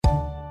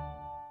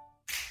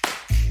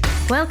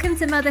Welcome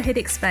to Motherhood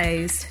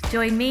Exposed.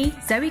 Join me,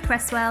 Zoe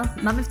Cresswell,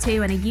 mum of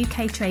two and a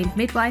UK-trained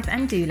midwife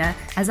and doula,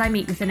 as I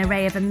meet with an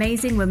array of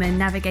amazing women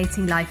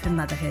navigating life and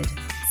motherhood.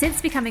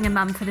 Since becoming a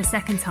mum for the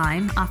second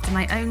time, after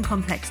my own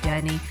complex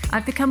journey,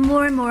 I've become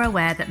more and more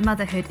aware that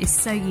motherhood is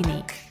so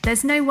unique.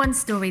 There's no one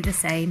story the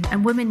same,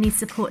 and women need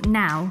support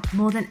now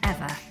more than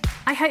ever.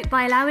 I hope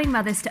by allowing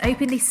mothers to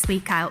openly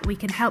speak out, we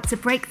can help to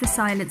break the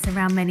silence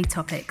around many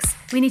topics.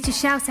 We need to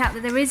shout out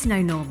that there is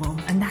no normal,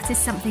 and that is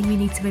something we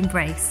need to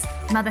embrace.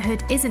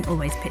 Motherhood isn't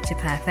always picture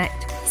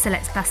perfect, so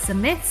let's bust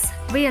some myths,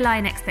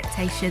 realign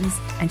expectations,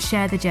 and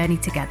share the journey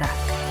together.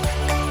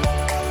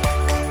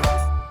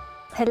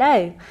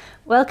 Hello,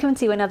 welcome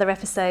to another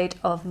episode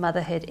of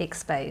Motherhood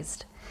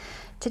Exposed.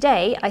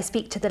 Today, I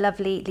speak to the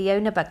lovely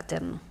Leona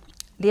Bugden.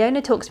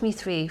 Leona talks me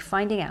through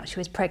finding out she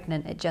was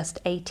pregnant at just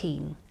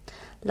 18.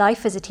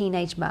 Life as a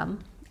teenage mum,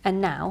 and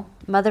now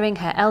mothering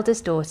her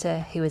eldest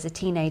daughter, who is a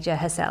teenager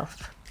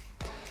herself.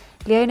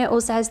 Leona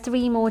also has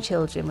 3 more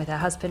children with her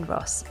husband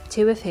Ross,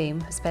 2 of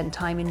whom have spent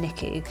time in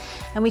NICU,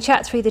 and we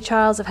chat through the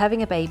trials of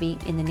having a baby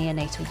in the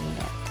neonatal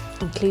unit,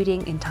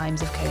 including in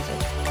times of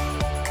COVID.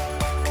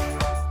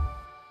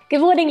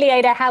 Good morning,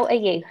 Leona. How are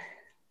you?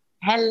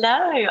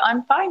 Hello,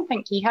 I'm fine,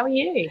 thank you. How are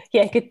you?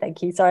 Yeah, good,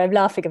 thank you. Sorry, I'm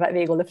laughing about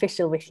being all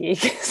official with you.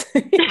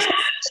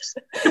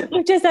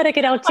 We've just had a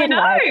good old chin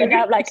wag, and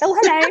now I'm like, oh,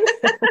 hello.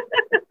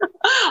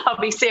 I'll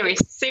be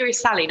serious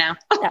Sally now.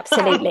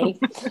 Absolutely.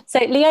 So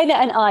Leona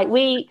and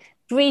we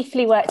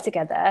briefly worked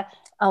together.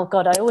 Oh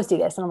God, I always do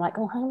this, and I'm like,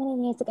 oh, how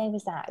many years ago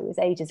was that? It was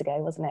ages ago,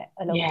 wasn't it?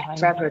 A long time.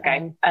 Forever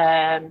ago.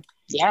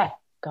 Yeah.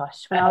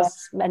 Gosh, when I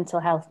was mental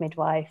health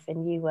midwife,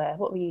 and you were,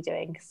 what were you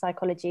doing?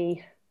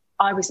 Psychology.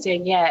 I was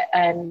doing,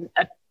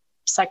 a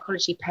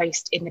psychology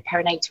post in the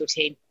perinatal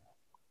team.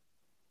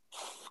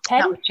 10?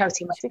 That was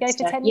Chelsea. Should we go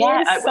for 10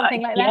 years?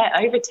 Something like that?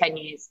 Yeah, over 10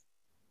 years.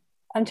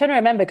 I'm trying to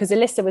remember because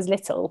Alyssa was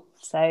little.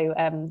 So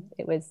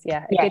it was,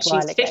 a good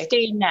while ago. She's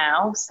 15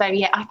 now. So,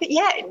 I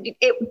think,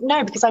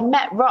 because I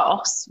met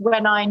Ross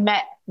when I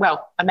met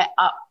up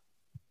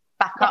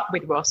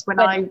with Ross so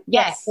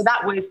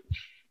that was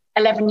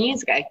 11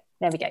 years ago.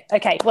 There we go.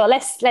 Okay, well,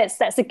 that's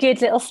a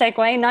good little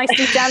segue.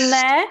 Nicely done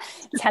there.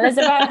 Tell us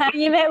about how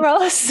you met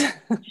Ross.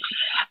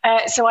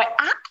 So I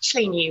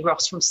actually knew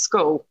Ross from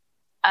school.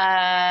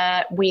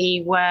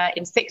 We were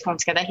in sixth form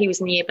together. He was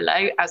in the year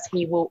below, as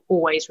he will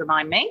always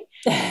remind me.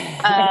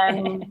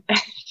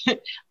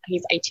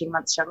 He's 18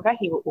 months younger.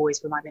 He will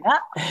always remind me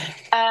that.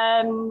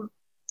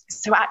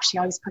 So actually,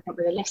 I was pregnant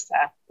with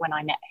Alyssa when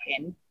I met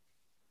him.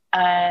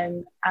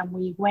 And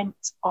we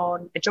went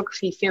on a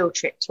geography field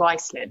trip to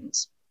Iceland.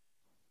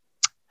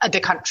 The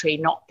country,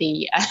 not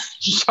the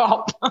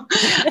shop.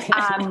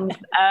 And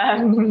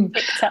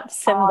picked up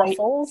some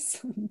waffles.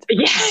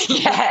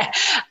 Yeah.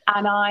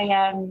 And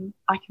I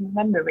can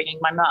remember ringing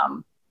my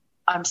mum.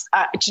 Do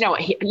you know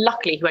what?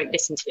 Luckily, he won't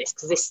listen to this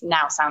because this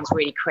now sounds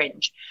really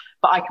cringe.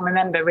 But I can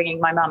remember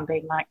ringing my mum,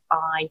 being like,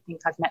 "I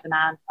think I've met the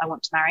man I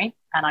want to marry,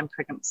 and I'm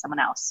pregnant with someone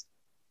else."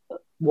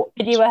 And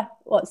you were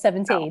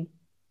 17?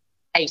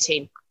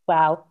 18.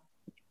 Wow.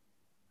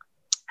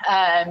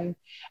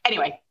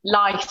 Anyway,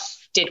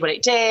 life did what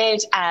it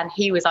did, and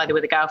he was either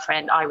with a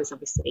girlfriend. I was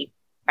obviously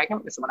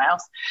pregnant with someone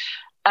else.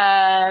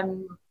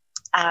 And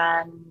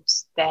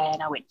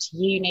then I went to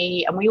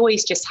uni, and we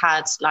always just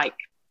had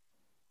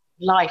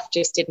life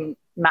just didn't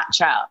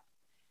match up.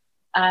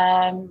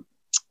 And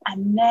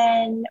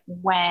then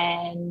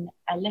when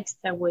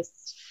Alyssa was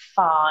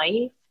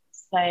 5,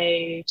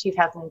 so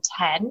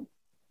 2010,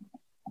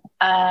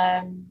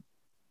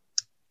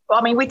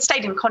 we'd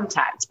stayed in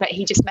contact, but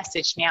he just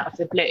messaged me out of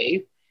the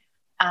blue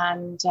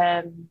and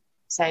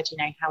said,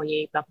 how are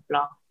you, blah, blah,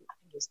 blah. I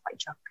think he was quite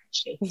drunk,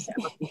 actually.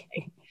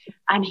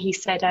 And he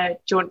said, do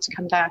you want to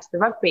come down to the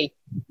rugby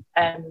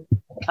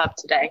club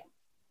today?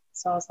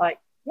 So I was like,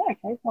 yeah,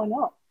 okay, why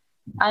not?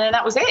 And then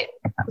that was it.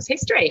 That was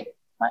history.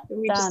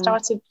 We just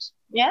started,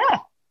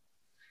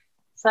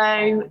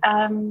 So,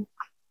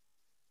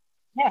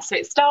 so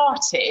it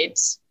started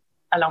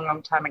a long,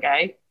 long time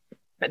ago.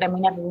 But then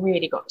we never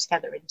really got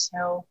together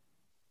until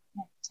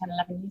 10,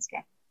 11 years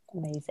ago.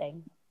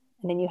 Amazing.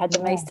 And then you had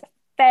the most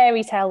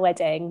fairy tale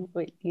wedding.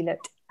 You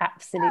looked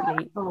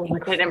absolutely incredible.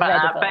 I didn't know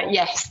about that, but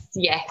yes.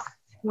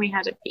 We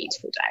had a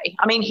beautiful day.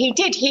 I mean, he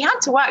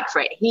had to work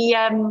for it. He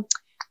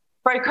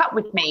broke up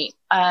with me,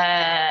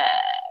 a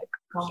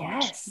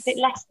bit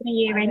less than a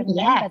year in.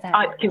 Yeah,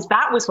 because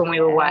that was when we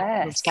were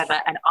working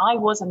together, and I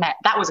was a mess.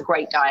 That was a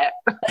great diet.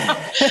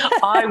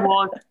 I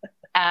was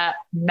a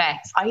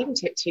mess. I even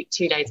took 2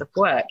 days off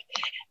work.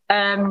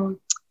 And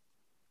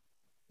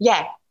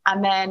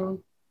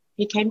then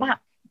he came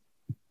back.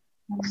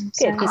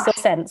 Good, he saw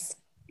sense.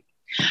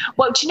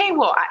 Well, do you know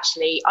what,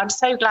 actually? I'm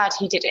so glad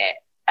he did it.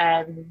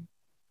 And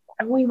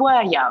we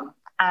were young,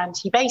 and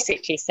he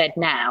basically said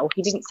now,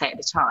 he didn't say at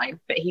the time,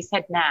 but he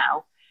said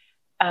now,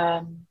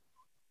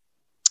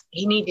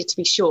 he needed to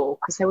be sure,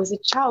 because there was a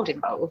child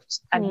involved,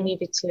 and he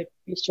needed to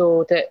be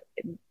sure that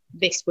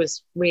this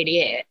was really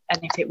it.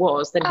 And if it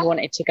was, then he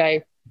wanted to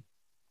go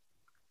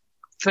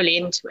fully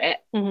into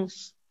it.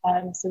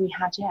 So we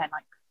had,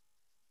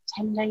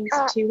 10 days,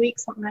 2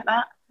 weeks, something like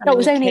that. And it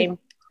was only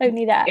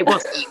that. It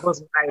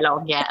wasn't very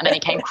long, yeah. And then he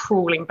came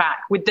crawling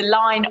back with the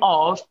line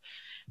of,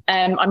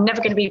 I'm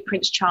never going to be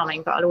Prince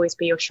Charming, but I'll always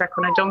be your Shrek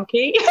on a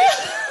donkey.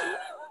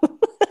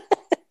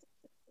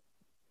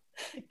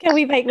 Can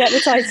we make that the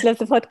title of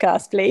the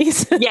podcast,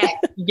 please?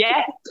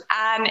 Yeah.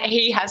 And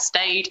he has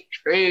stayed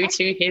true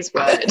to his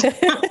word.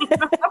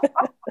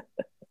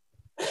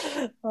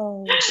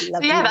 So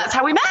that's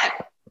how we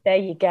met. There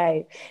you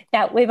go.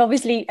 Now, we've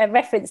obviously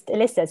referenced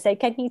Alyssa. So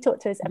can you talk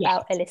to us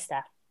about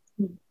Alyssa?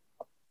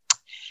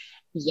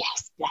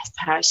 Yes, bless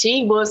her.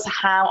 She was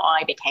how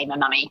I became a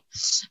mummy.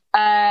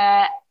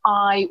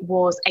 I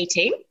was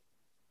 18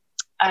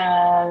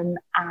 and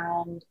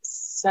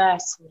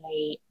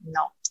certainly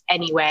not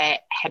anywhere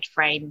head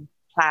frame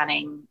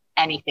planning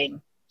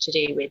anything to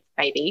do with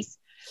babies.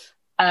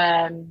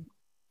 And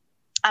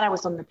I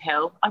was on the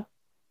pill. I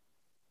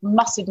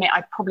must admit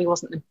I probably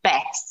wasn't the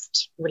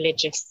best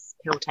religious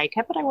pill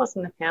taker, but I was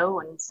on the pill,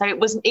 and so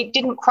it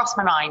didn't cross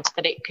my mind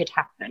that it could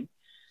happen.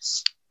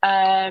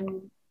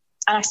 And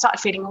I started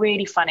feeling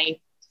really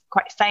funny,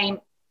 quite faint,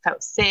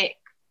 felt sick,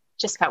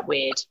 just felt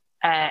weird.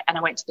 And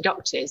I went to the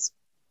doctors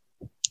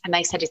and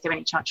they said, is there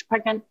any chance you're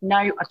pregnant? No,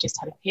 I've just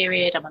had a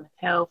period. I'm on the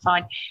pill,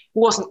 fine. It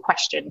wasn't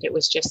questioned. It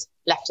was just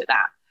left at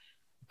that.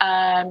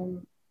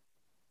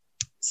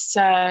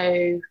 So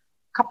a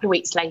couple of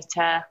weeks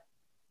later,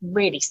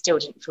 really still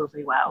didn't feel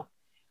very well.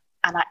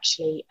 And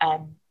actually,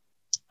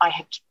 I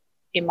had,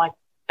 in my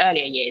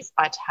earlier years,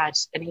 I'd had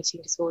an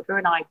eating disorder,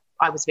 and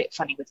I was a bit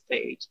funny with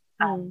food.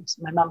 And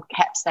my mum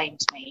kept saying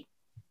to me,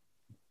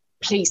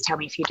 please tell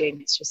me if you're doing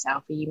this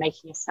yourself. Are you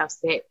making yourself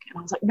sick? And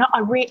I was like, no,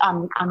 I'm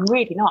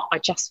really not. I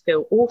just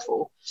feel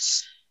awful.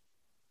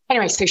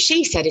 Anyway, so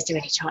she said, is there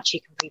any chance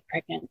you can be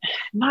pregnant?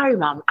 No,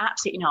 Mum,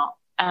 absolutely not.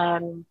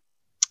 Then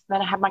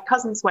I had my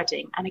cousin's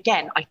wedding. And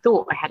again, I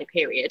thought I had a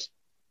period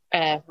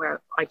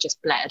where I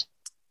just bled.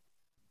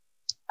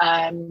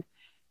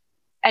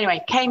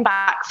 Anyway, came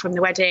back from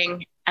the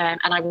wedding and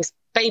I was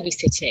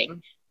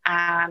babysitting,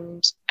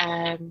 and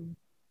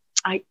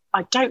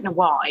I don't know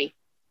why.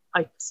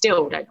 I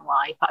still don't know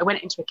why, but I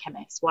went into a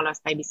chemist while I was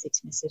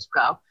babysitting this little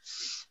girl,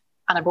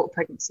 and I bought a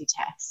pregnancy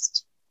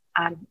test.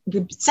 And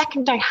the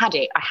second I had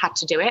it, I had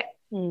to do it.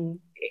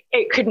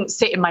 It couldn't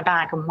sit in my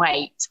bag and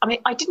wait. I mean,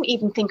 I didn't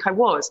even think I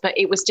was, but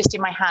it was just in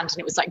my hand and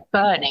it was like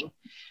burning.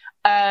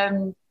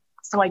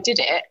 So I did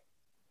it,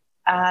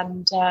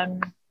 and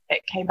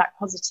it came back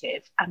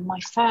positive. And my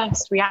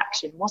first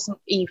reaction wasn't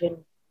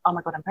even, oh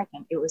my God, I'm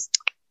pregnant. It was,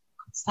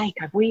 sake,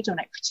 I've weed on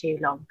it for too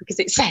long, because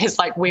it says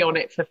like wee on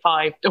it for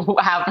 5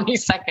 or how many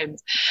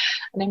seconds,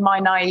 and in my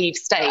naive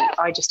state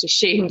I just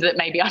assumed that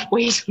maybe I'd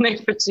weed on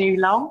it for too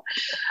long,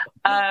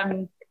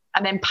 and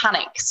then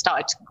panic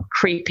started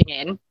creeping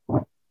in.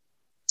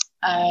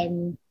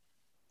 I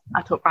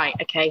thought, right,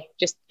 okay,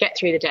 just get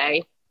through the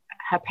day.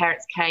 Her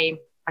parents came.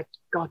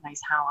 God knows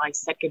how I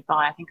said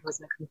goodbye. I think I was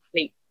in a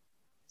complete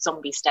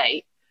zombie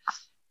state.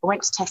 I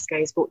went to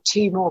Tesco's, bought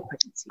 2 more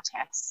pregnancy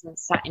tests, and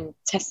sat in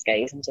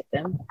Tesco's and did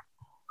them.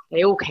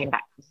 They all came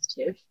back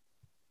positive.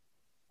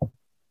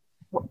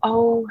 Well,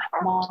 oh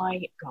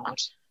my God.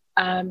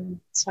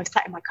 So I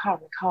sat in my car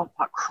in the car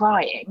park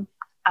crying,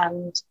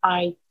 and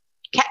I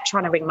kept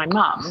trying to ring my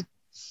mum.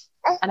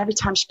 And every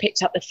time she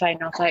picked up the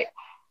phone, I was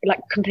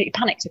like completely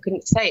panicked. I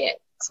couldn't say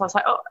it. So I was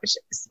like, oh,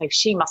 so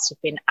she must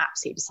have been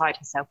absolutely beside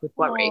herself with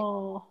worry.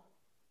 Oh.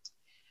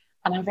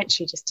 And I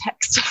eventually just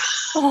texted her.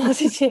 Oh,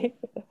 did you?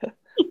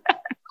 Yeah.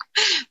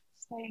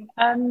 Saying,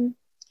 I'm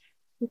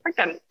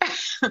pregnant.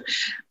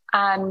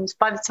 And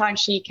by the time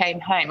she came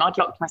home, I'd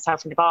locked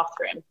myself in the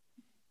bathroom,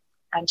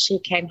 and she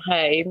came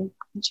home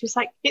and she was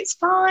like, it's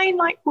fine,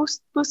 like we'll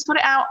sort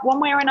it out one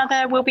way or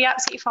another, we'll be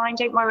absolutely fine,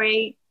 don't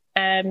worry.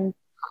 And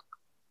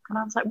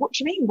I was like, what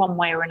do you mean one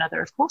way or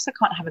another? Of course I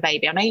can't have a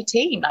baby, I'm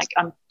 18, like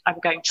I'm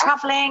going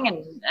traveling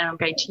and I'm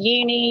going to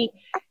uni.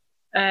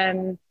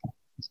 And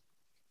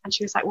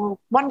she was like, well,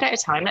 one day at a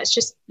time, let's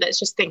just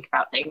think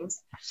about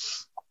things.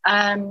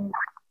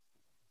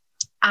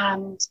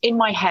 And in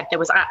my head, there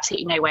was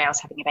absolutely no way I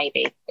was having a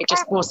baby. It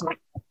just wasn't,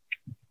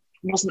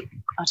 I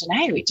don't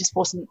know, it just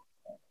wasn't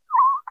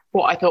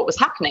what I thought was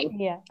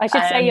happening. Yeah, I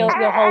should say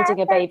you're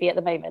holding a baby at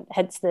the moment,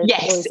 hence the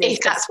yes,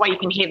 that's why you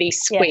can hear these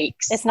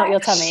squeaks. Yeah, it's not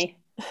your tummy.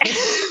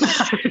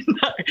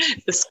 no,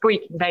 the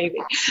squeaking baby.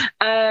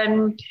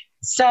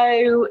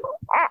 So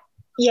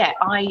yeah,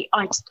 I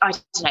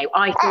don't know,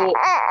 I thought,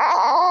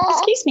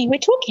 excuse me, we're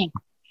talking.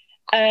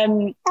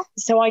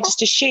 So I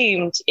just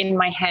assumed in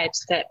my head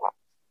that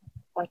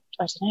I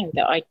don't know,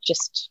 that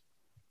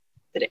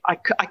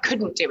I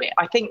couldn't do it.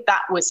 I think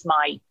that was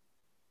my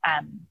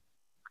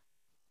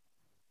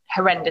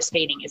horrendous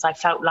feeling, is I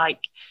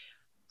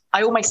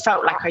almost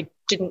felt like I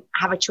didn't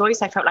have a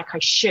choice. I felt like I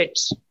should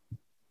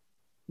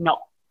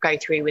not go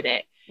through with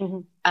it.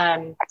 Mm-hmm.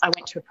 I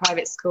went to a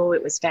private school.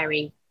 It was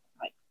very,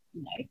 like,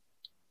 you know,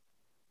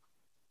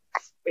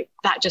 it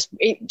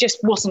just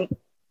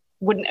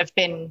wouldn't have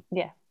been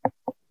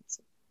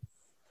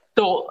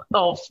thought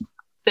of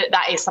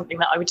that is something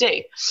that I would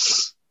do.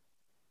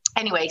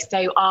 anyway,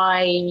 so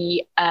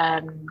I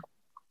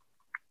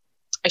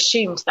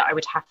assumed that I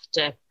would have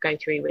to go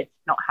through with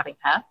not having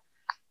her,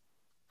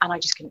 and I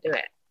just couldn't do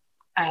it.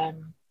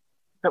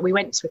 But we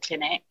went to a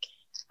clinic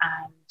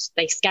and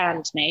they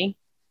scanned me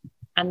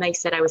and they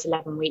said I was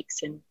 11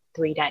 weeks and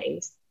 3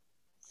 days.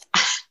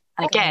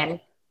 And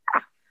again,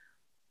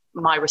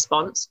 my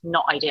response,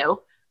 not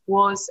ideal,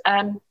 was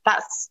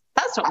that's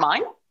not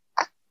mine.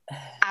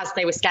 As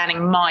they were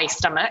scanning my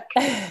stomach.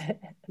 I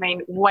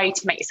mean, way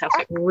to make yourself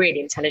look really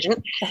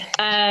intelligent.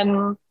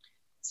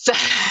 So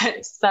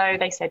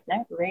they said,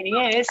 no, it really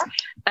is. So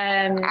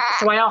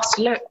I asked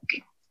to look,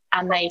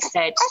 and they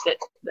said that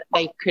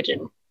they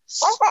couldn't.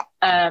 Hold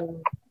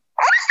on.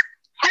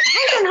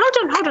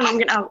 I'm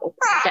going to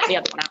get the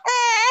other one out.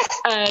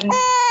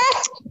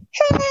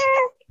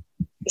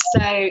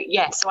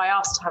 So I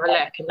asked to have a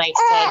look, and they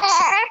said,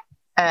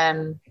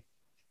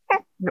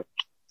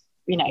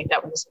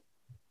 that was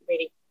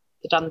really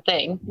the done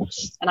thing.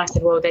 And I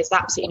said, well, there's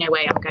absolutely no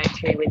way I'm going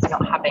through with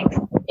not having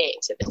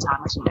it at the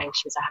time. I didn't know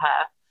she was a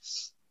her.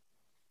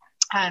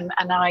 And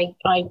I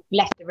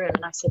left the room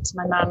and I said to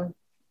my mum,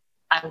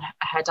 and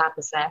her dad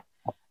was there,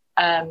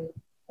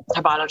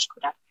 her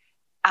biological dad,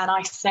 and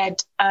I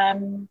said,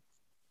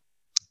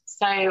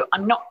 so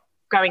I'm not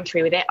going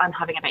through with it, I'm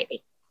having a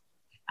baby.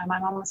 And my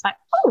mum was like,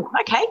 oh,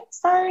 okay,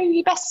 so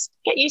you best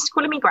get used to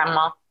calling me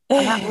grandma.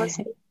 And that was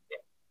it.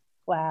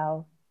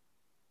 Wow.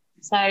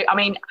 So, I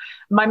mean,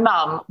 my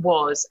mum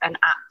was an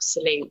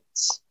absolute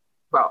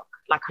rock.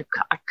 Like,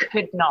 I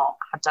could not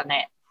have done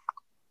it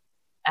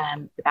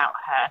without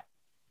her.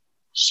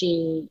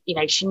 She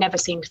never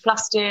seemed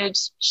flustered.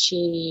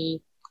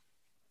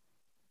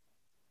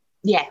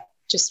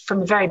 Just from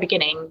the very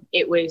beginning,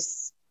 it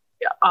was,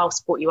 I'll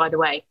support you either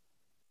way.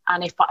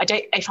 And if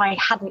I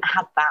hadn't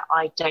had that,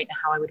 I don't know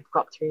how I would have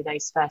got through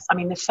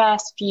the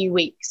first few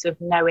weeks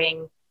of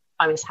knowing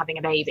I was having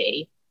a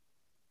baby,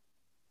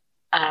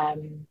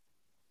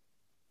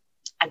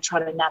 and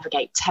trying to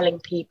navigate telling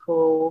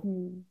people.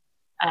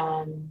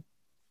 And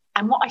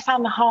what I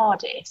found the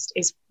hardest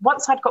is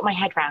once I'd got my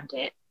head around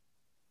it,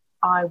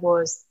 I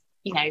was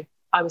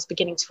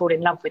beginning to fall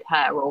in love with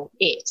her, or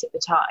it at the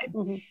time.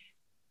 Mm-hmm.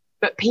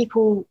 But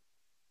people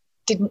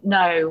didn't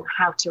know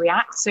how to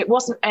react. So it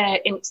wasn't an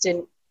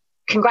instant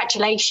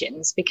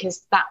congratulations,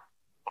 because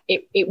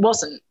it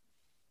wasn't.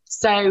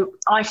 So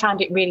I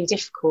found it really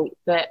difficult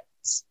that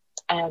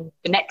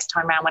the next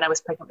time around when I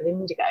was pregnant with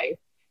Indigo,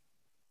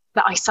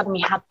 that I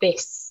suddenly had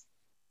this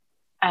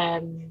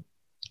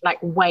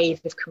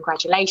wave of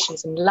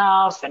congratulations and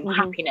love and mm-hmm.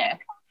 happiness.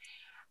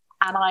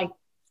 And I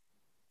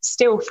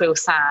still feel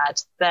sad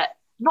that,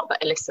 not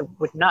that Alyssa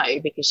would know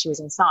because she was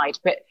inside,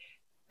 but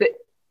that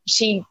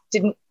she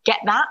didn't get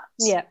that.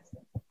 Yeah.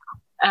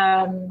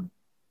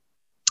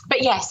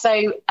 But yeah,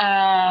 so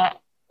I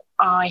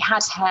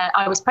had her,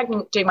 I was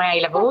pregnant doing my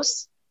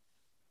A-levels.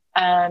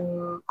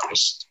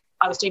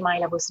 I was doing my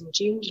A-levels in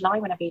June, July,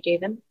 whenever you do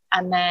them,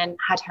 and then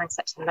had her in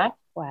September.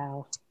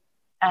 Wow.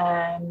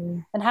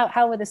 And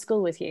how were the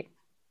school with you?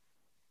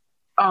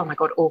 Oh my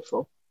God,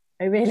 awful.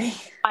 Oh, really?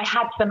 I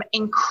had some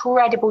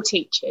incredible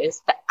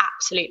teachers that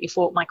absolutely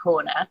fought my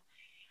corner,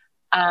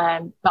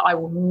 but I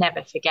will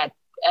never forgive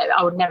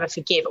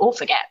or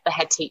forget the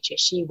head teacher.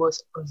 She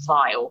was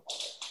vile.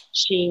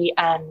 She,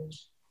 I'd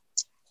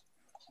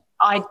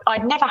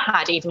never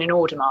had even an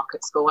order mark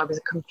at school. I was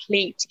a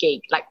complete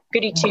geek, like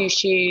goody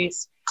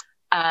two-shoes.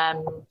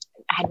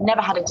 Had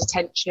never had a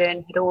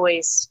detention, had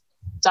always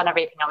done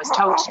everything I was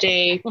told to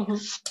do.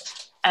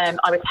 Mm-hmm.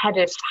 I was head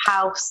of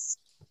house,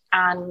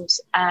 and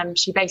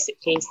she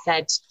basically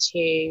said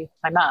to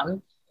my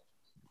mum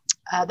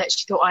that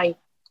she thought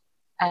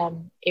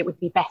it would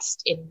be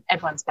best in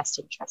everyone's best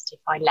interest if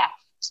I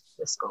left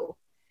the school.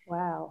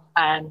 Wow.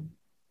 And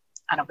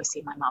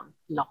obviously my mum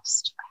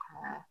lost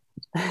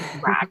her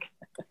rag.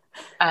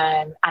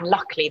 And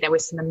luckily there were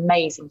some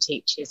amazing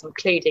teachers,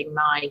 including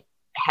my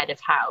head of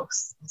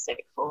house in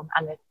sixth form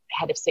and the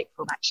head of sixth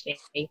form, actually,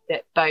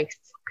 that both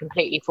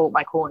completely fought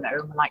my corner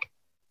and were like,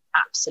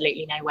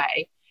 absolutely no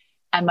way.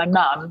 And my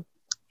mum,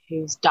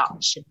 who's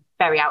Dutch and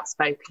very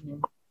outspoken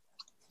and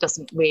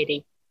doesn't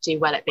really do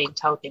well at being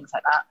told things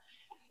like that,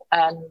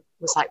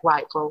 was like,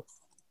 right, well,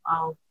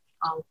 I'll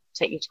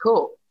take you to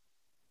court.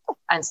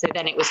 And so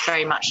then it was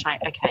very much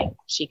like, okay,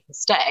 she can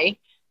stay,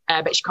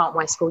 but she can't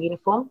wear school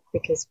uniform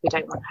because we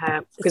don't want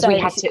her. Because we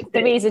had to.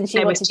 The reason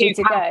she wanted you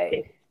to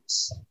go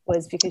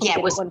was because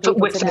it was for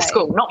the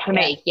school, not for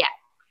me. Yeah.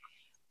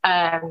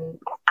 And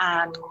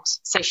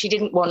so she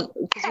didn't want,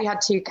 because we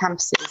had two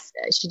campuses,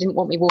 she didn't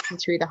want me walking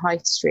through the high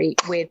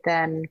street with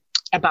a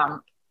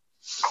bump,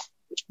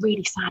 which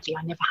really sadly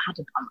I never had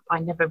a bump. I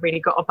never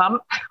really got a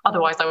bump.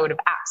 Otherwise I would have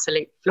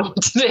absolutely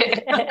flaunted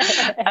it.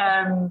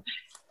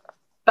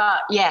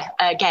 But yeah,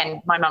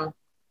 again, my mum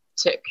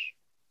took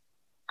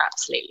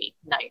absolutely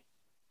no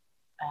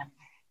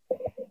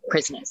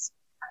prisoners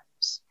and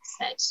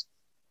said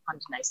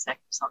under no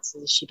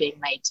circumstances is she being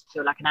made to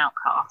feel like an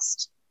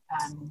outcast.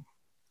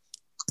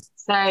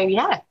 So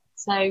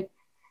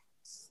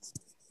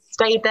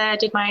stayed there,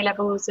 did my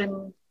A-levels,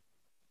 and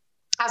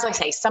as I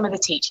say, some of the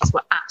teachers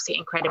were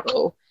absolutely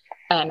incredible,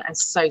 and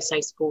so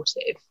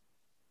supportive,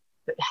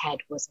 but the head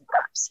was an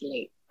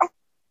absolute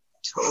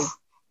tool.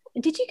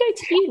 Did you go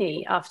to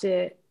uni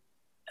after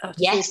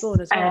she was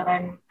born as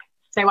well?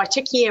 So I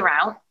took a year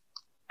out.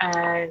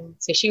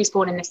 So she was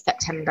born in this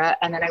September,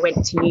 and then I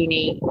went to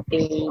uni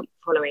the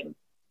following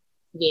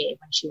year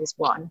when she was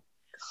 1.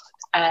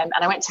 And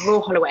I went to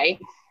Royal Holloway,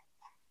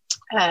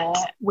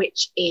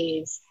 which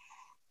is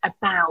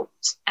about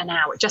an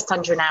hour, just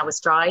under an hour's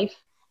drive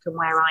from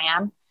where I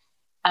am.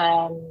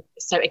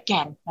 So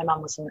again, my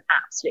mum was an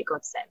absolute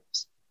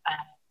godsend.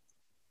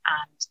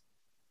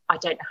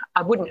 And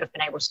I wouldn't have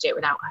been able to do it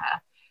without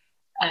her.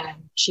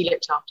 She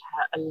looked after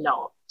her a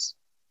lot.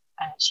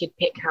 She'd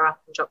pick her up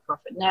and drop her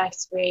off at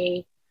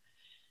nursery.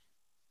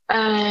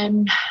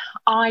 I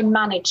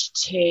wanted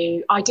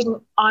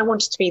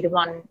to be the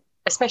one,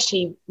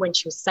 especially when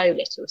she was so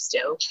little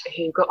still,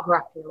 who got her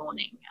up in the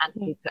morning and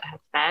who put her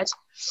to bed.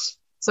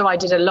 So I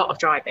did a lot of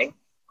driving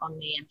on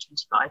the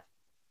M25.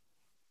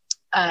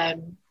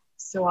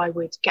 So I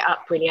would get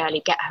up really early,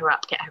 get her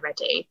up, get her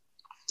ready.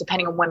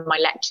 Depending on when my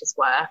lectures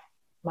were,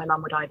 my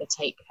mum would either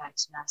take her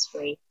to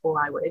nursery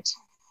or I would.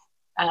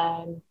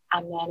 And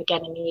then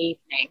again in the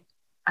evening.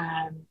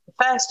 The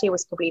first year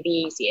was probably the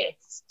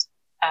easiest.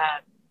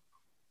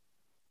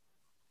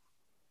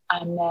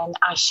 And then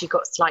as she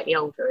got slightly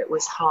older, it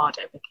was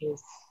harder,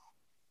 because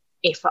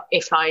if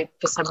I,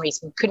 for some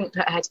reason, couldn't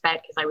put her to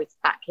bed because I was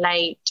back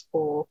late,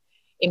 or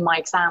in my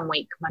exam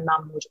week, my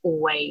mum would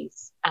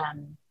always,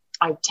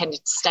 I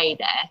tended to stay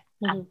there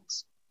and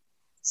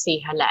see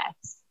her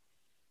less.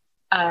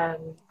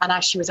 And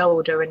as she was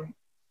older and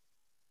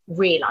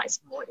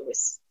realised more,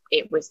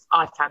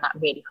 I found that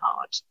really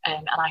hard.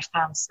 And I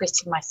found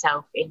splitting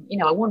myself in,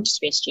 I wanted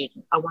to be a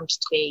student. I wanted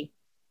to be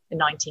a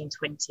 19,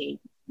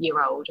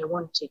 20-year-old. I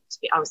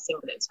was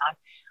single at the time.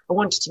 I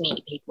wanted to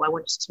meet people. I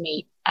wanted to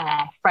meet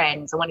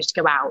friends. I wanted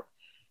to go out.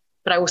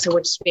 But I also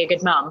wanted to be a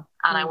good mum,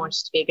 and I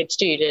wanted to be a good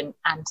student.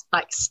 And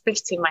like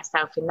splitting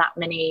myself in that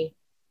many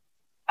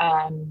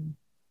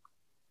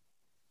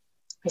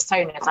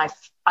personas,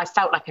 I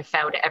felt like I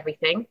failed at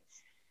everything.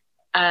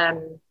 But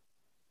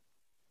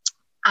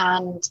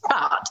I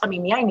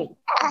mean, the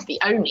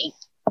only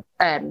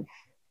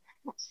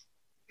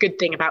good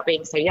thing about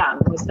being so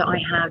young was that I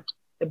had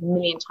a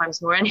million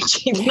times more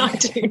energy than I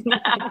do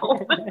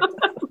now.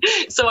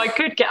 So I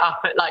could get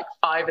up at like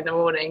 5 in the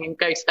morning and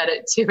go to bed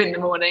at 2 in the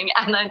morning,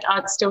 and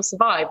I'd still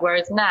survive.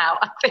 Whereas now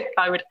I think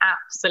I would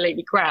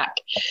absolutely crack.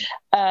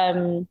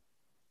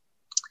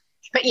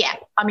 But yeah,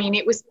 I mean,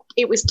 it was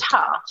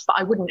tough, but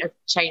I wouldn't have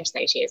changed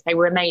those years. They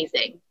were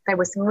amazing. There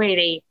were some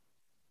really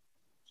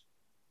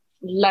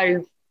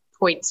low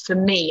points for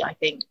me, I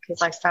think,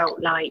 because I felt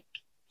like,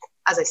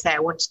 as I say, I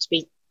wanted to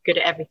be good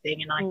at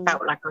everything, and I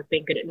felt like I'd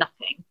been good at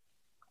nothing.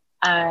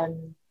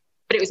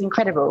 But it was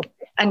incredible.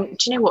 And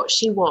do you know what?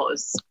 She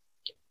was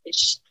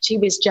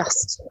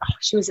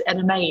an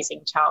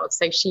amazing child.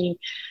 So she,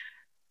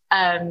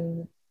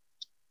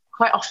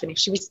 quite often, if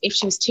she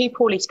was too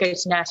poorly to go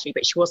to nursery,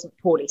 but she wasn't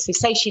poorly, so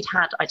say she'd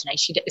had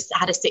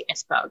a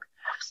sickness bug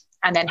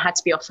and then had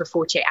to be off for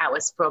 48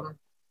 hours from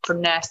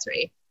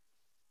nursery,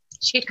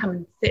 she'd come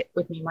and sit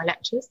with me in my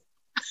lectures.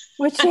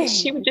 Would she?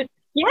 She would just,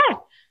 yeah.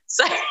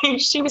 So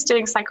she was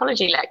doing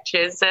psychology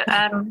lectures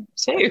at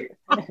 2.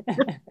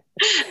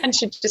 And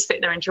she'd just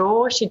sit there and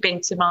draw. She'd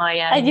been to my...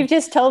 and you've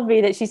just told me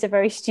that she's a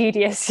very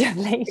studious young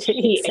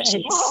lady.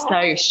 She's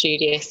so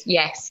studious,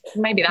 yes.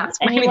 Maybe that's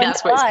where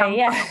it's come from.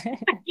 Yeah.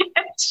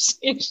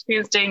 She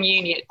was doing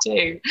uni at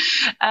 2.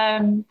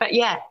 But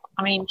yeah,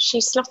 I mean,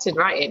 she slotted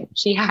right in.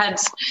 She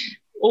had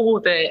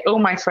all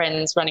my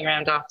friends running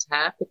around after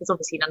her, because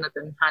obviously none of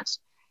them had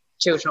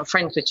children or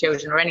friends with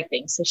children or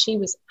anything. So she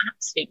was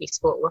absolutely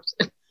sport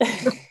rotten.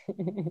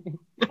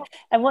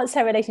 And what's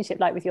her relationship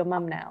like with your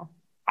mum now?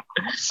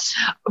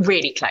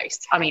 Really close.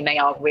 I mean, they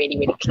are really,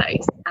 really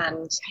close.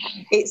 And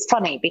it's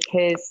funny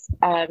because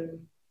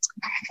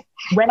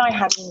when I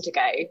had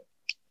Indigo,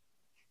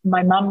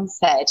 my mum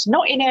said,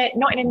 not in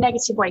a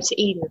negative way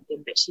to either of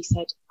them, but she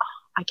said,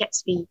 I get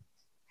to be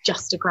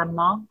just a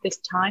grandma this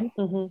time.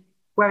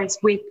 Whereas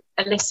with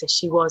Alyssa,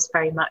 she was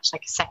very much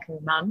like a second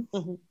mum.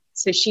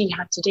 So she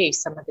had to do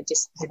some of the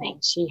disciplining.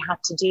 She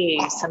had to do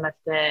some of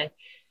the,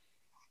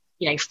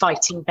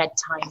 fighting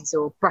bedtimes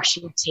or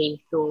brushing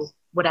teeth or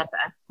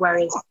whatever.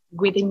 Whereas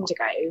with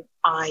Indigo,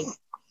 I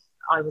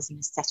was in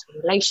a settled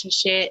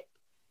relationship.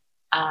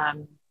 I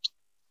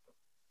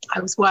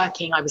was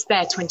working. I was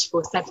there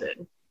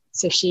 24/7.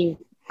 So she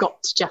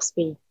got to just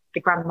be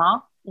the grandma.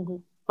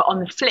 But on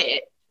the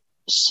flip,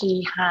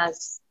 she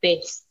has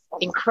this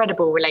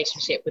incredible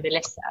relationship with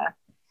Alyssa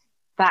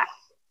that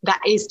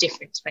is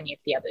different to any of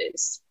the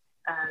others,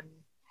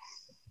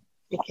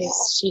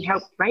 because she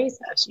helped raise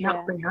her. She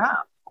helped bring her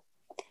up.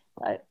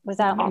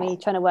 Without me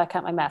trying to work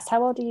out my maths,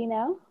 how old are you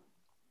now?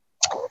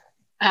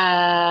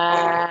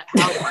 I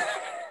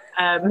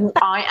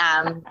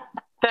am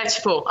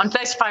 34. I'm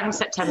 35 in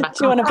September.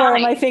 Do you want to borrow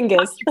my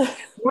fingers?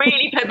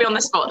 Really put me on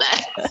the spot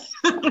there.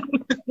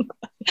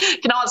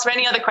 Can answer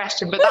any other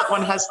question, but that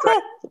one has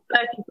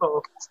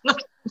 34.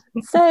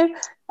 So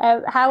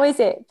how is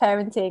it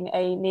parenting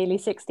a nearly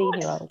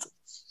 16-year-old?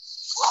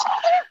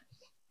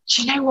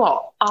 Do you know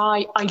what?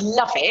 I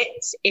love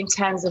it in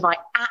terms of I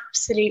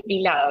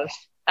absolutely love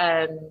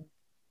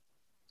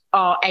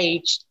our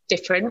age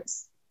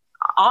difference.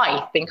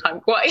 I think I'm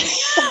quite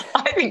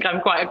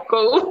a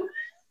cool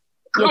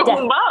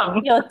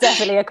mum. You're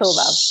definitely a cool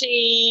mum.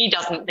 She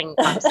doesn't think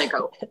I'm so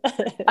cool.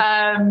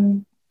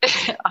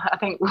 I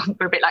think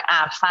we're a bit like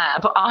Ab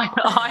Fab.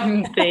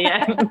 I'm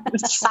the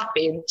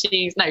sappy, and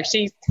she's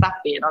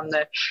sappy, and I'm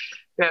the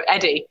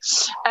Eddie.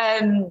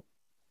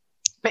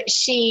 But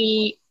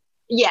she,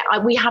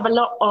 we have a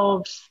lot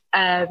of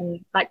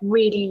like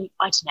really,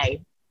 I don't know,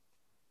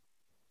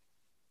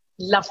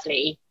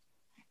 lovely.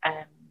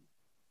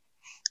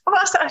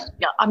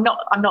 I'm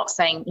not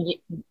saying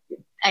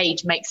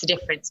age makes a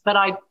difference, but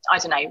I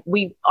don't know.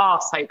 We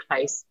are so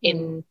close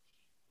in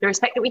the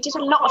respect that we did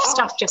a lot of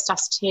stuff just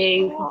us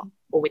two,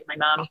 or with my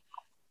mum.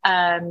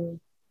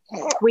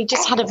 We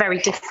just had a very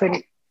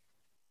different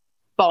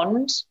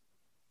bond.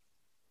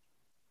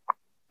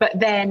 But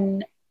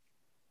then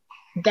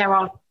there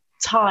are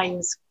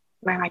times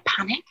where I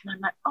panic and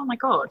I'm like, oh my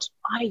God,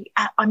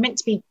 I'm meant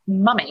to be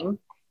mumming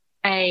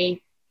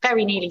a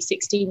very nearly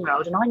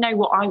 16-year-old, and I know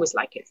what I was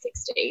like at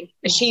 16.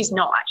 And she's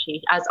not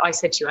actually, as I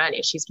said to you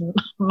earlier, she's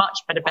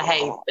much better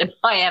behaved than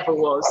I ever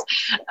was.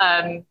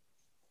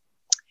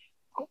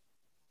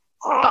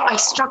 But I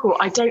struggle.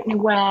 I don't know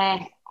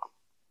where.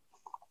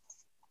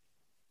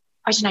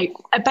 I don't know.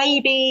 A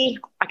baby,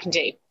 I can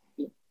do.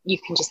 You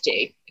can just do.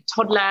 A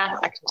toddler,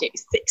 I can do.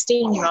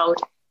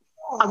 16-year-old,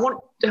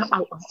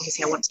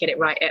 obviously I want to get it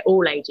right at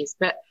all ages,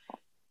 but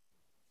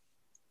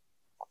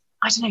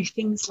I don't know,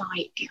 things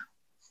like,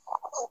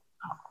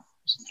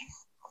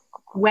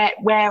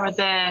 where are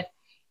the,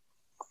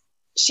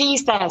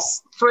 she's there,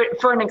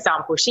 for an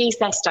example, she's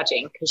there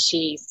studying because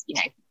she's,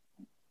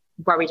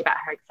 worried about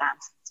her exams and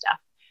stuff.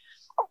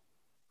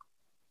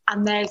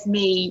 And there's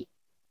me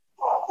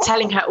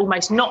telling her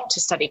almost not to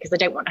study because I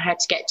don't want her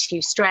to get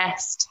too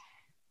stressed.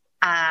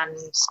 And,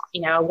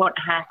 I want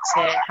her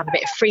to have a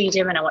bit of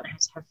freedom, and I want her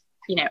to have,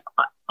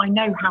 I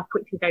know how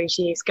quickly those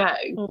years go.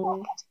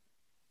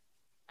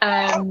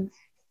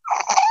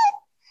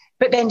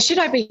 But then should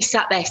I be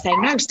sat there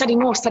saying, no, study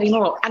more?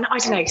 And I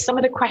don't know, some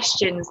of the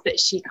questions that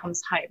she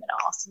comes home and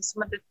asks, and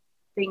some of the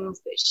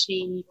things that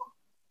she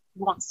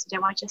wants to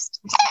do, I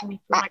just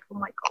suddenly feel like, oh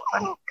my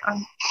God,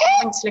 I'm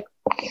having to look.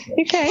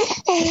 Okay.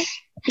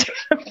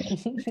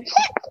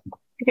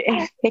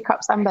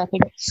 Hiccups and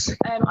burping.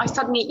 I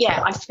suddenly,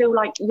 I feel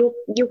like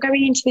you're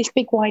going into this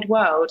big wide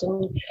world,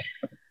 and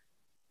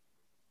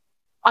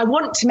I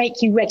want to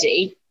make you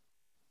ready.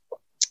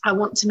 I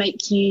want to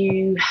make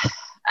you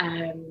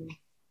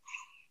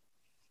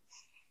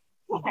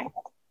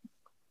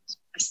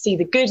see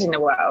the good in the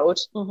world,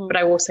 but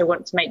I also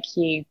want to make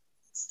you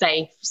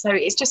safe. So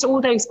it's just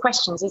all those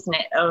questions, isn't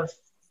it, of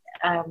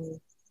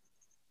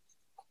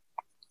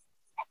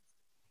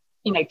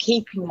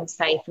keeping them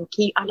safe, and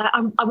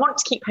I want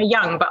to keep her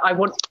young, but I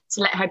want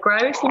to let her grow,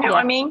 if you know what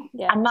I mean.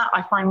 And that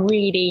I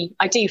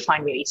do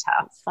find really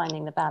tough. It's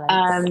finding the balance.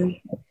 And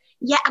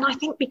I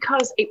think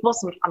because it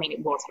was a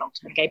long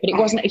time ago, but it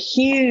wasn't a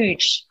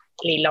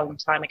hugely long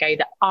time ago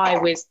that I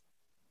was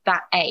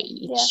that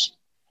age,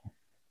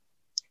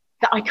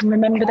 that I can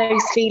remember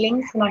those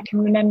feelings, and I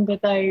can remember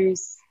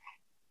those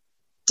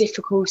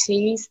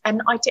difficulties.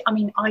 And I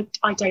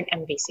don't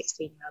envy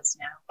 16-year-olds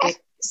now with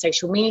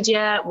social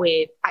media,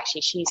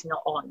 actually she's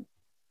not on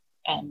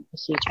a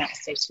huge amount of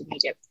social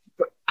media,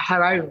 but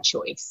her own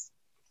choice.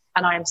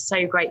 And I am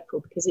so grateful,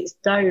 because it's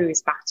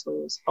those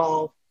battles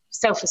of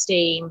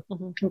self-esteem,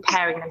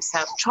 comparing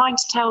themselves, trying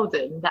to tell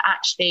them that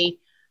actually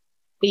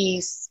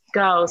these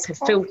girls have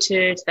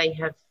filtered, they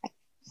have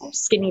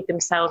skinnied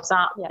themselves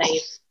up,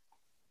 they've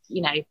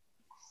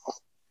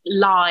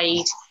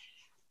lied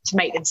to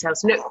make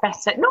themselves look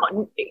better, not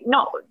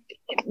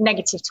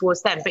negative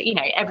towards them, but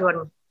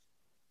everyone,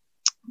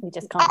 we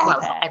just can't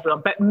compare. Not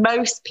everyone, but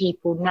most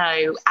people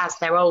know as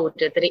they're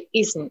older that it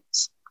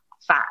isn't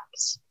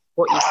fact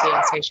what you see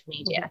on social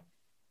media.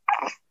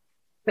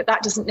 But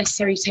that doesn't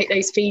necessarily take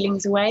those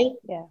feelings away.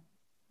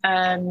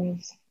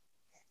 And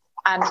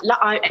I'm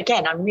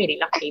really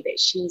lucky that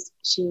she's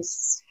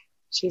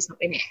not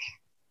in it.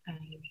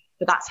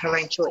 But that's her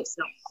own choice,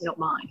 not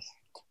mine.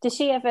 Does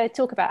she ever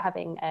talk about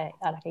having a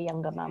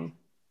younger mum?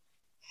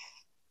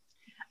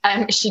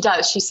 She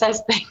does. She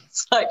says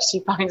things like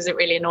she finds it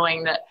really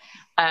annoying that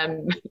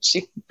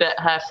that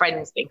her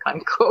friends think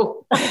I'm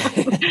cool.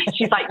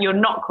 She's like, you're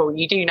not cool.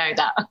 You do know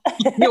that.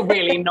 You're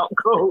really not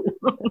cool.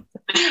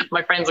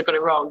 My friends have got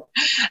it wrong.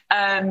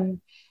 I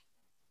don't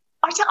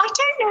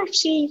know if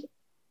she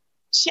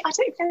I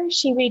don't know if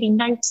she really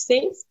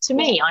notices. To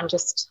me, I'm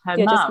just her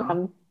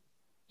mum.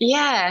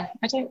 Yeah,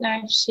 I don't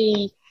know if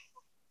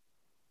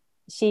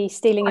she's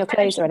stealing your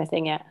clothes or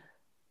anything yet.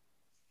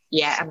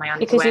 Yeah, and my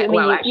underwear.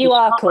 Because you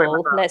are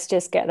cool. Let's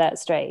just get that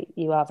straight.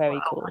 You are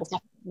very cool.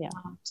 Yeah.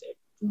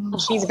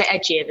 she's a bit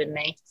edgier than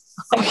me.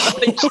 I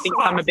think she thinks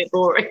I'm a bit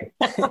boring.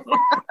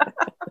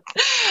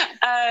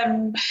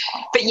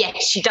 But yeah,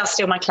 she does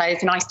steal my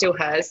clothes and I steal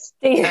hers.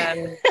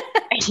 Yes.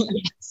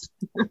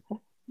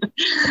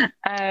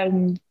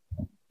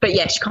 But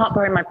yeah, she can't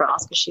borrow my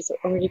bras because she's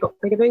already got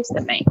bigger boobs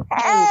than me.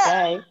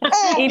 There you go.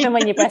 Even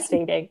when you're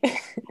breastfeeding.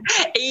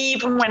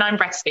 Even when I'm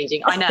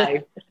breastfeeding, I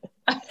know.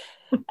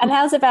 And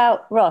how's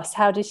about Ross?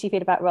 How did she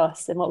feel about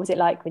Ross? And what was it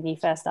like when you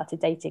first started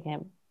dating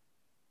him?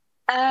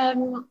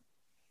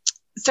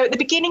 So at the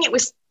beginning, it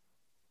was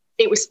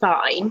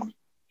fine.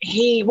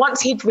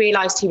 Once he'd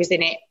realised he was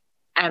in it,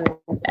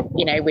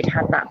 you know, we'd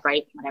had that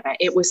break, whatever,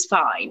 it was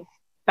fine.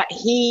 But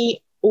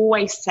he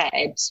always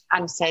said,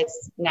 and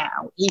says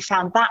now, he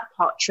found that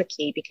part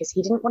tricky because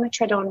he didn't want to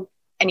tread on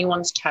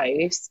anyone's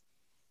toes.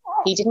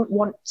 He didn't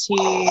want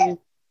to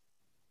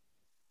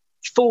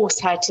force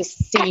her to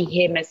see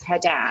him as her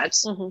dad.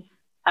 Mm-hmm.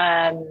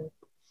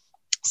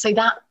 So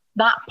that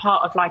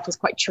part of life was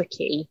quite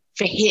tricky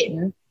for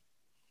him.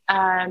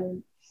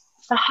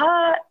 For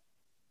her, do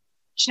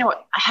you know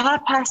what? Her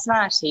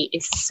personality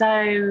is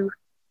so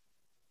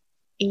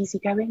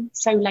easygoing,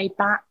 so laid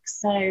back,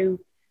 so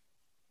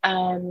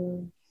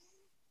it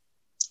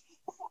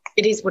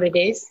is what it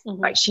is.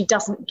 Mm-hmm. Like, she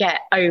doesn't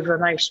get over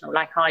emotional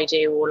like I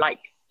do, or like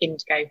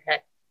Indigo, her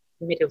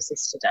middle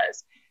sister,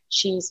 does.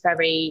 She's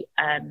very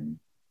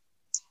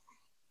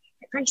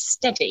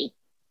steady.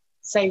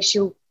 So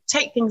she'll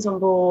take things on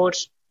board,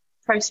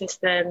 process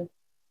them,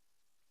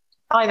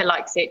 either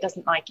likes it,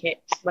 doesn't like it,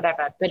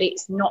 whatever, but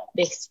it's not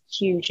this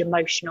huge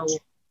emotional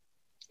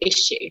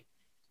issue.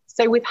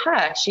 So with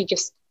her, she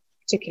just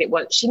took it.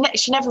 Well, she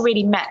never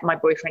really met my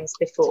boyfriends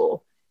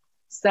before.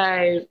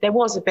 So there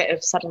was a bit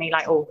of suddenly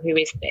like, oh, who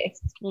is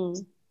this?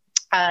 Mm.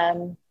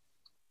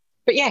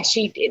 But yeah,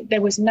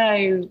 there was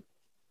no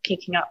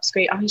kicking up,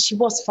 screaming. I mean, she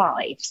was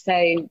 5, so,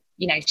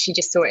 you know, she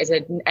just saw it as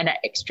an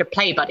extra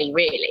play buddy,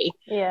 really.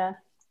 Yeah.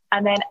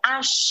 And then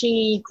as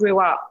she grew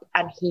up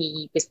and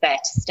he was there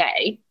to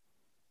stay,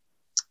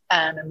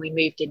 and we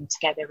moved in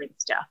together and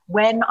stuff,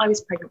 when I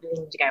was pregnant with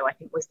Indigo, I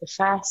think was the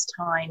first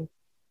time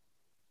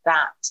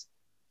that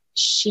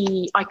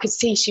I could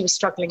see she was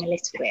struggling a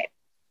little bit,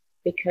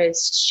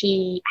 because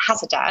she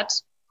has a dad,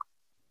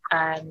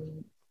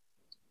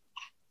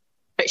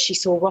 but she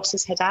saw Ross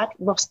as her dad.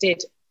 Ross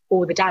did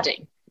all the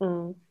dadding,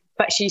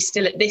 but she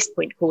still at this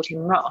point called him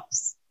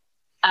Ross.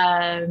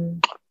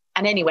 And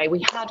anyway,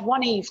 we had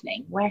one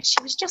evening where she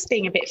was just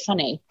being a bit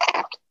funny.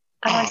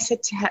 And I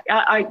said to her,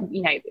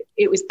 you know,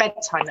 it was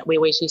bedtime that we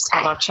always used to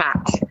have our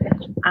chat.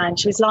 And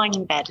she was lying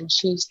in bed and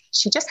she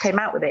just came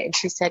out with it. And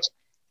she said,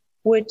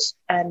 would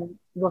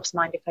Ross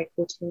mind if I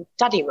called him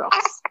Daddy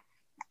Ross?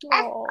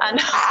 Aww. And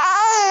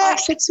I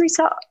said,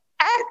 sweetheart,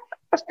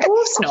 of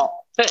course not.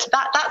 But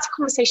that's a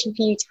conversation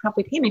for you to have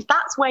with him. If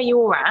that's where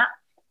you're at,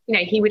 you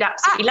know, he would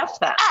absolutely love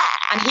that.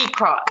 And he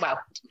cried,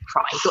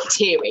 he got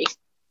teary.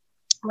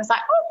 I was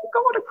like, oh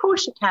God, of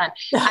course you can.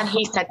 And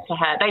he said to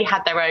her, they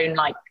had their own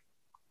like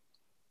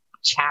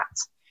chat.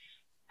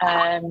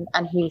 And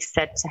he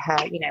said to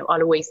her, you know,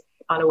 I'll always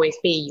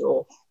be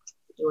your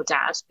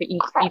dad, but you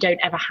don't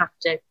ever have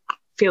to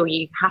feel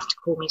you have to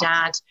call me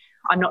dad.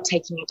 I'm not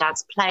taking your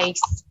dad's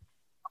place.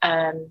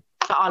 But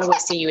I'll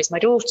always see you as my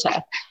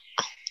daughter.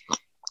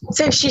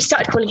 So she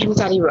started calling him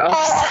Daddy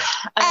Ross.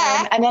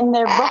 And then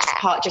the Ross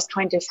part just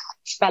kind of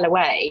fell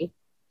away.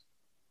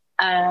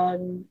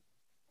 And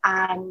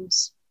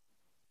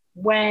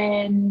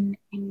when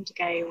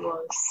Indigo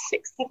was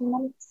 6-7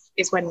 months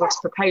is when Ross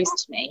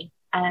proposed to me.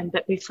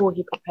 But before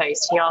he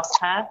proposed, he asked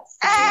her.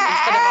 So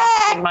instead of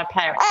asking my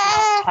parents, he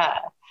asked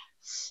her.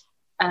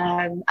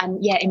 And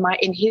yeah,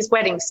 in his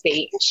wedding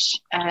speech,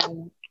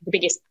 the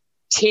biggest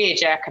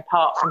tearjerker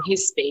apart from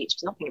his speech,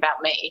 nothing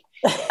about me,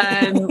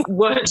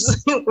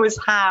 was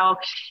how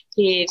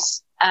he'd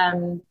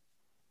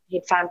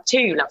found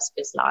 2 loves of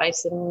his life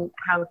and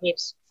how he'd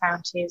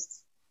found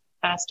his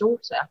first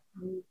daughter.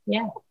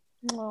 Yeah.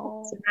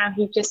 Aww. So now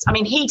he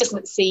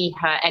doesn't see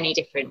her any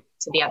different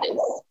to the others.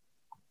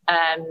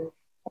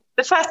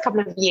 The first couple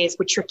of years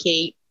were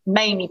tricky,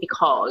 mainly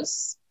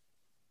because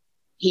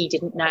he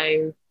didn't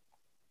know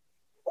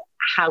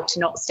how to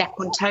not step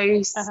on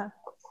toes. Uh-huh.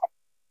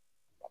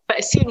 But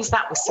as soon as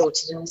that was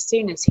sorted, and as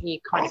soon as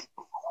he kind of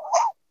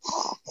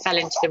fell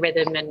into the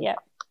rhythm, and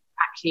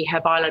actually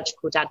her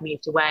biological dad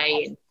moved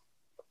away, and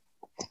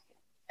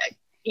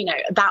you know,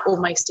 that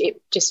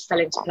it just fell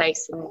into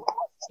place. And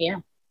yeah.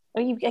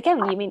 Well, you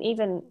mean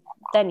even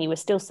then you were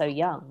still so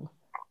young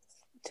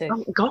too.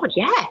 Oh God,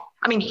 yeah.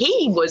 I mean,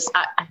 he was,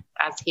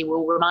 as he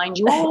will remind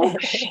you all,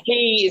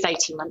 he is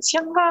 18 months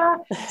younger.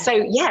 So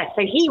yeah,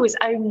 so he was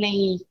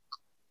only,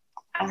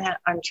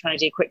 I'm trying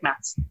to do quick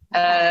maths,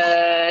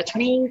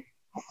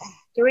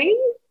 23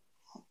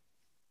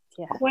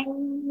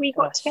 when we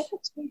got together,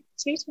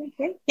 22,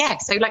 23. Yeah,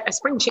 so like a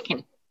spring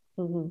chicken,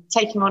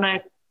 taking on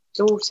a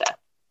daughter.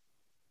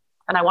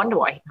 And I wonder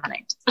why he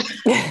panicked.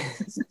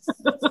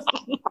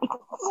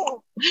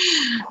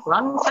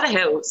 Run for the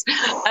hills.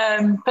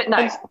 But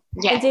no.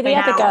 Yeah. And do the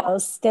other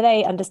girls, do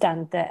they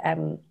understand that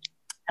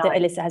that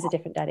Alyssa has a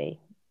different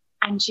daddy?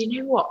 And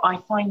you know what? I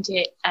find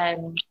it, I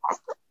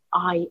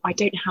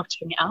don't know how to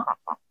bring it up.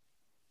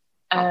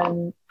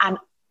 And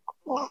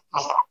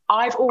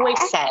I've always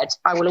said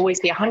I will always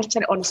be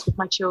 100% honest with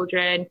my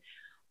children.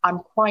 I'm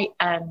quite,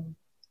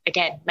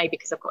 again, maybe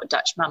because I've got a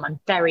Dutch mum, I'm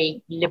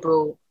very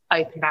liberal,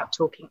 open about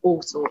talking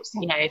all sorts.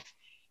 You know, if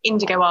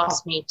Indigo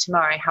asked me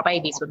tomorrow how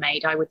babies were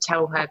made, I would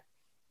tell her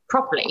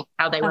properly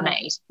how they were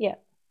made. Yeah.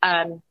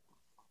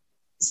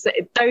 So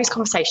those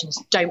conversations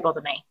don't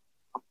bother me.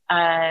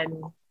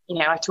 You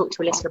know, I talk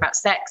to Alyssa about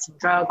sex and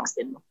drugs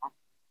and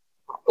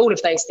all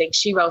of those things.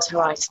 She rolls her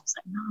eyes. I was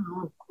like,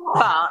 no,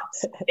 but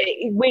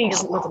it really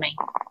doesn't bother me.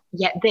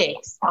 Yet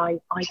this, I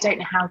don't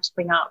know how to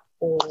bring up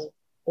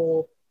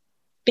or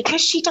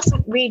because she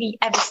doesn't really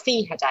ever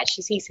see her dad.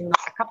 She sees him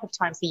like a couple of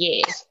times a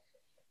year.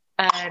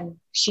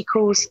 She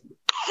calls.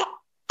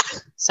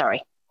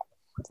 Sorry,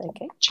 it's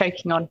okay.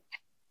 Choking on.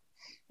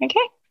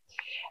 Okay.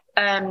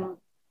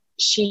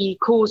 She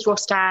calls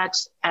Ross dad.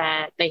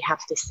 They have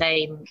the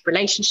same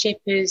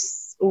relationship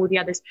as all the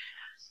others.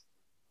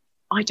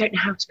 I don't know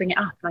how to bring it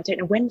up, and I don't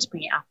know when to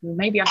bring it up. And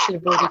maybe I should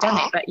have already done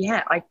it, but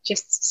yeah, I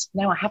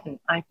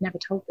haven't. I've never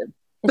told them.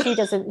 And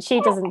she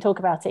doesn't talk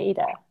about it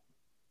either.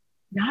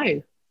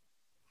 No.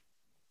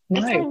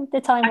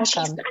 The time will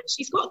come.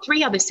 She's got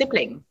 3 other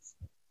siblings,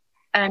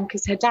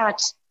 because her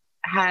dad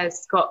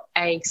has got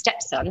a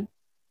stepson,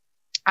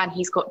 and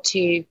he's got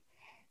 2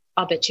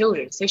 other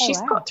children. So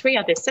she's got 3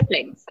 other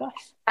siblings,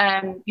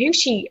 who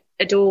she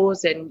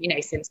adores and, you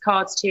know, sends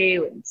cards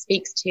to and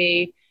speaks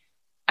to.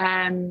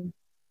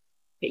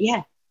 But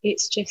yeah,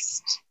 it's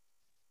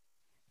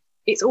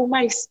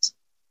almost,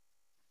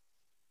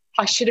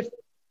 I should have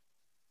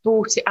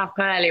brought it up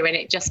earlier and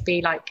it just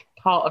be like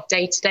part of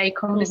day-to-day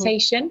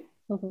conversation.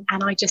 Mm-hmm.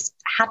 And I just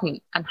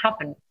hadn't and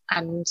haven't.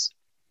 And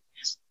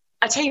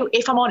I tell you,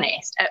 if I'm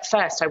honest, at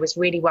first I was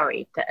really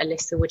worried that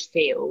Alyssa would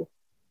feel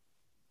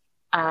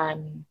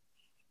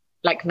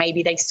like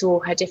maybe they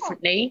saw her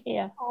differently,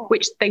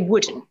 which they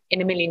wouldn't.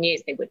 In a million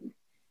years they wouldn't.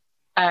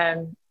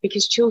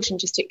 Because children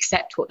just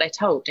accept what they're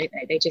told, don't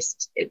they? They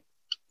just,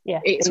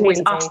 it's always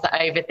really us that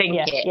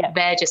overthink it. Yeah.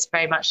 They're just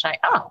very much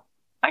like, oh,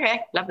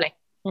 okay, lovely.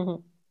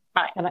 Mm-hmm.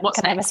 Right,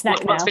 what's next?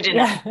 What's for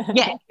dinner?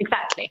 Yeah,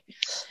 exactly.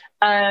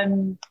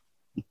 But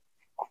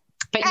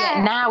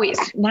yeah, now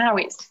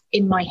it's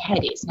in my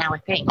head. It's now a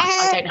thing.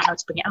 I don't know how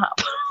to bring it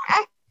up.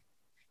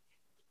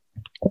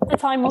 The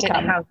time will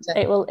come.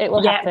 It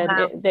will happen.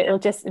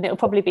 It'll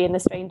probably be in the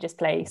strangest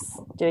place,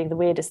 doing the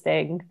weirdest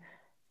thing.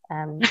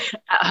 At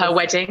her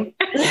wedding.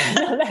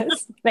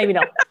 Maybe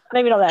not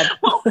then. Why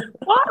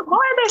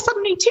are there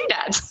suddenly 2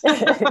 dads?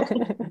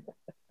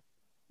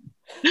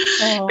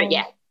 But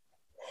yeah.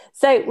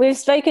 So we've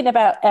spoken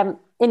about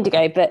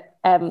Indigo, but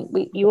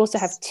you also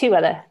have 2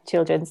 other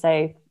children.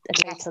 So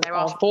yes, there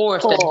are 4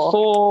 of them.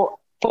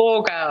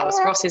 Four girls.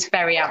 Ross is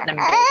very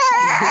outnumbered.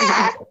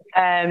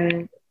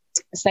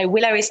 So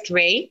Willow is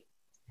 3.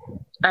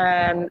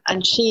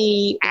 And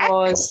she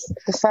was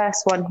the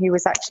first one who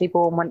was actually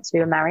born once we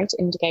were married.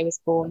 Indigo was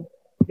born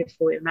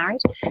before we were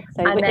married.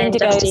 So and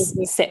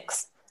Indigo's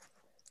 6.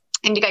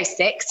 Indigo's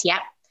 6, yeah.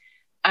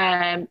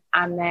 And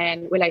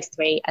then Willow's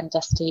 3 and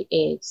Dusty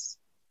is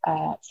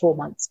 4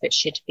 months, but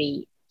should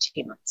be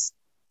 2 months.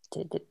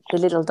 The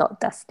little dot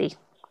Dusty.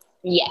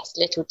 Yes,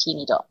 little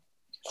teeny dot,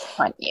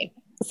 aren't you?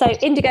 So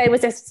Indigo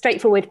was a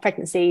straightforward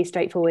pregnancy,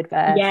 straightforward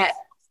birth.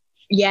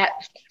 Yeah.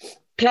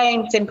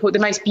 Plain, simple, the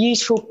most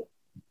beautiful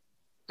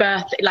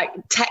birth, like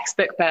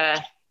textbook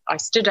birth. I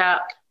stood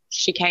up,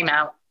 she came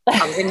out.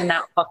 I was in and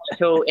out of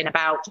hospital in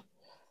about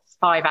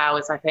 5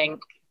 hours, I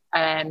think.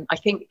 I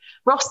think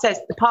Ross says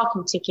the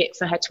parking ticket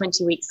for her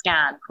 20-week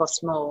scan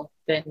cost more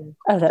than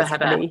for her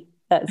birth.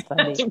 That's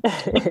funny.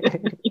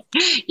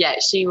 Yeah,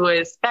 she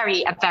was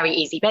a very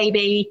easy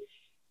baby.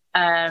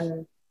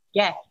 So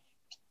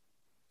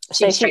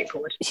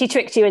straightforward. She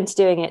tricked you into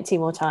doing it 2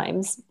 more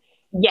times.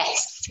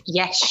 Yes,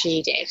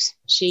 she did.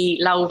 She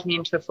lulled me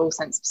into a full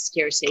sense of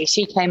security.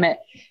 She came at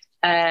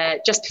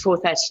just before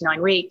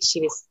 39 weeks.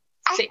 She was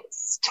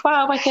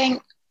 6'12", I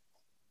think.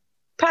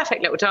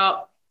 Perfect little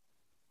dot.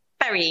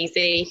 Very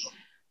easy.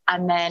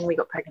 And then we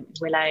got pregnant with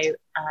Willow,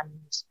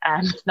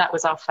 and that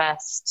was our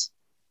first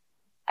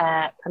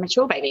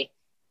premature baby.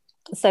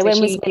 So when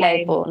was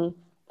Willow born?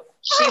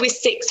 She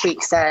was 6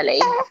 weeks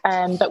early,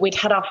 but we'd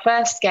had our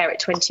first scare at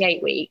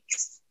 28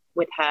 weeks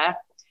with her.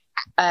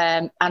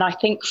 And I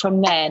think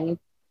from then,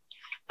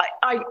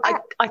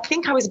 I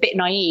think I was a bit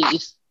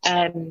naive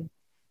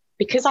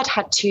because I'd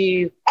had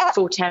 2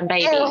 full-term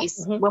babies.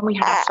 Mm-hmm. When we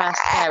had our first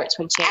scare at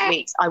 28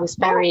 weeks, I was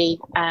very,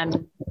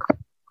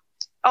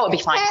 it'll be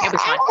fine.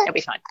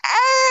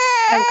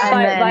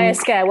 By a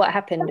scare, what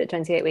happened at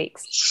 28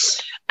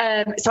 weeks?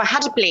 So I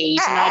had a bleed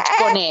and I'd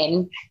gone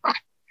in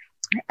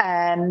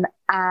and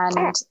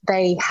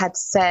they had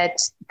said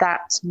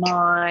that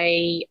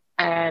my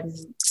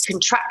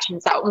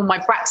contractions, that all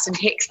my Braxton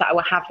Hicks that I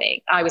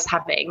was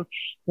having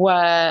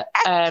were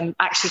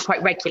actually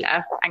quite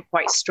regular and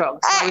quite strong.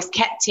 So I was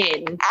kept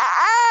in.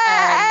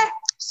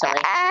 Sorry.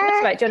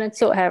 That's right. Do you want to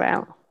sort her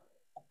out?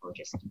 I'll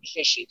just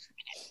shoot for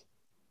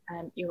a minute.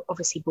 you're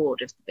obviously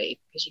bored of the boob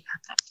because you've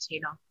had that for too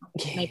long.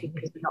 Maybe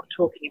because we're not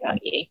talking about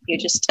you. You're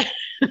just,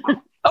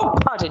 oh,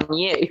 pardon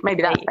you.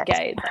 Maybe that's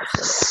better.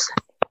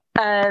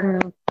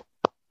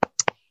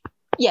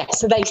 Yeah,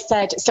 so they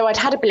said, so I'd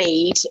had a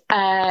bleed.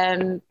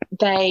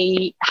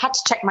 They had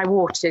to check my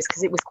waters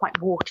because it was quite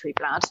watery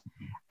blood.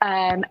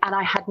 And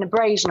I had an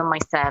abrasion on my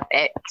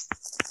cervix.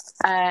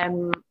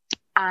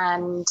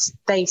 And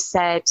they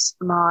said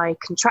my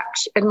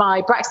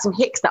Braxton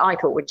Hicks that I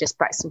thought were just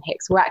Braxton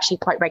Hicks were actually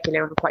quite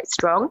regular and quite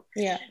strong.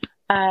 Yeah.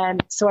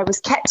 So I was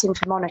kept in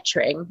for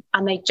monitoring,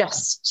 and they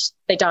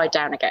died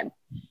down again.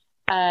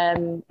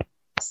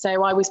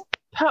 So I was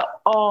put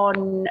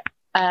on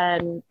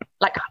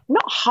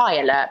not high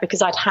alert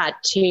because I'd had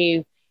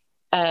 2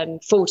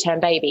 full-term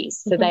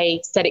babies. So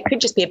they said it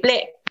could just be a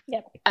blip.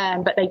 Yep.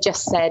 But they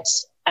just said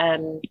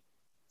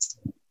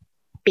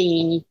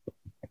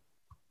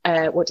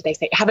what did they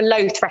say? Have a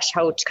low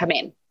threshold to come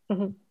in.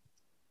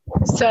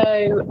 Mm-hmm.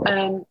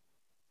 So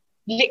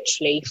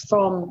literally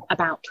from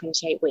about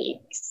 28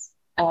 weeks,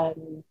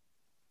 my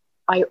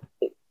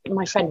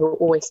friend will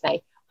always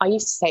say, I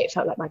used to say it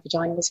felt like my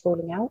vagina was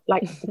falling out.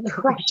 Like the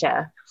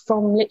pressure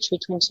from literally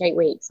 28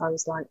 weeks, I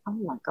was like, oh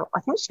my God,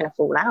 I think she's going to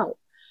fall out.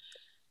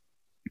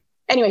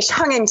 Anyway, she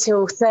hung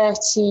until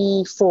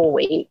 34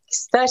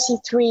 weeks,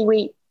 33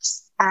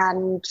 weeks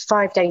and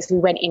 5 days we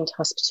went into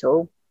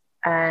hospital.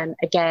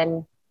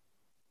 Again,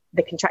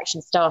 the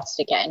contraction started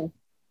again.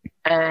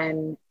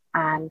 And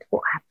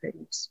what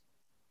happened?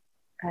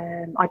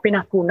 I'd been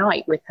up all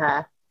night with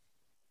her.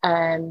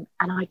 And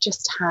I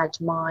just had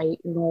my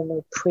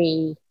normal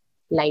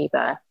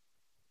pre-labour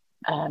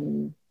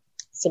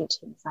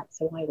symptoms.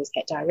 So I always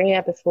get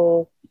diarrhea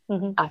before.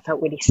 Mm-hmm. I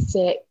felt really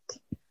sick.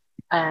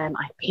 I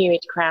had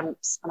period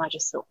cramps, and I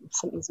just thought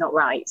something's not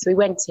right. So we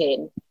went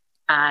in,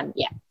 and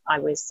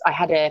I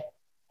had a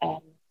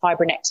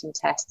fibronectin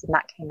test, and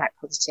that came back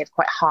positive,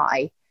 quite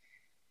high.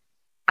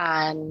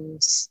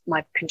 And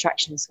my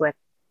contractions were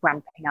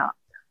ramping up.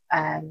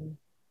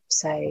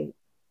 So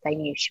they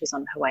knew she was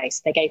on her way.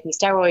 So they gave me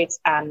steroids,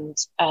 and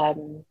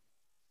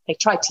they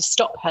tried to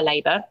stop her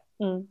labour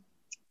with,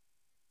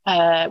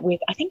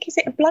 I think, is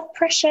it a blood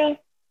pressure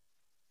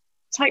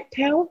type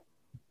pill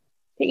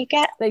that you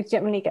get? They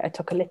generally get a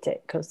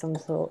tocolytic of some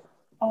sort.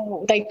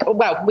 Oh,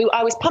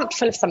 I was pumped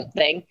full of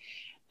something,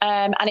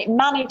 and it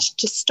managed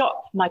to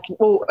stop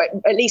or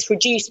at least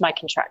reduce my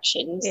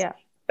contractions. Yeah.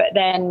 But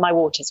then my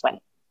waters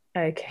went.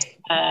 Okay.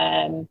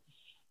 And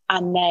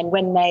then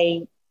when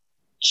they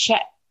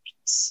checked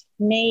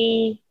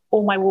me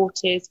or my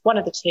waters, one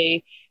of the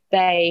two,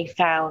 they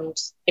found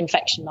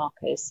infection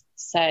markers.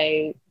 So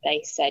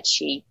they said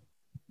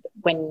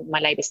when my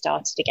labour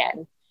started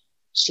again,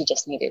 she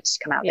just needed to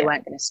come out. Yeah. They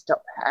weren't going to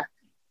stop her.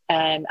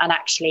 And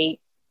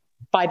actually,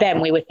 by then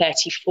we were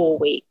 34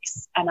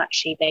 weeks, and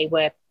actually they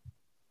were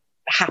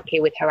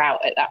happier with her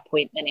out at that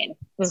point than in.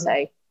 Mm-hmm.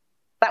 So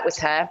that was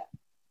her.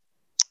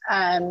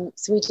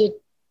 So we did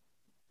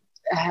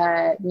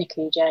her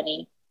NICU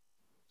journey.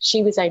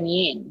 She was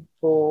only in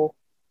for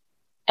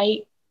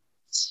 8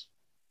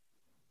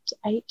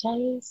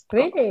 days.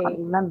 Really? I can't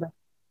remember.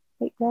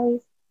 8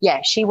 days?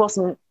 Yeah, she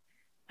wasn't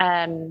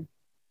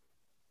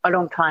a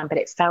long time, but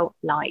it felt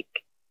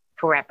like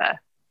forever.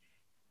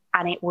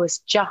 And it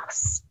was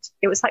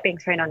like being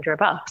thrown under a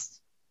bus.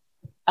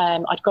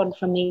 I'd gone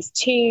from these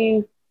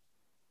 2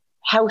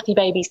 healthy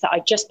babies that I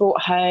just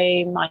brought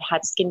home. I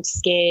had skin to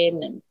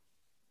skin, and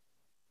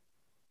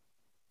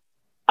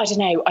I don't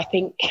know, I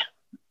think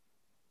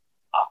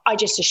I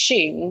just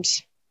assumed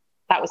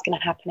that was going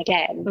to happen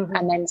again. Mm-hmm.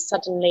 And then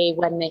suddenly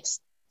when this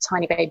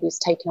tiny baby was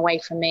taken away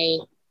from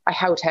me, I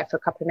held her for a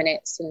couple of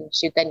minutes, and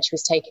she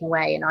was taken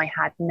away, and I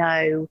had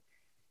no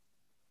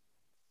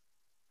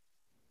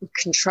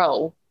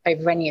control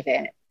over any of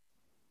it.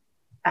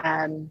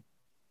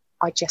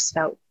 I just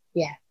felt,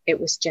 it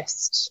was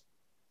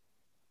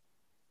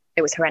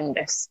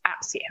horrendous,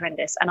 absolutely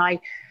horrendous. And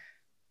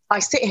I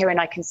sit here and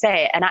I can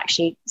say it, and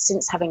actually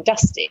since having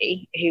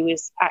Dusty, who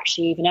was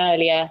actually even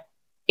earlier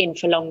in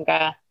for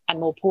longer and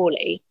more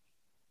poorly,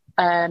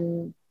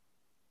 and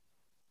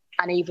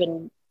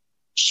even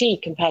she,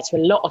 compared to a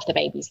lot of the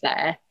babies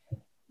there,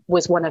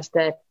 was one of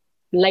the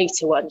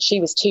later ones. She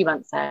was 2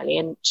 months early,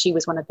 and she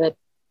was one of the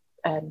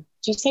do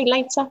you say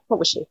later? What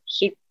was she?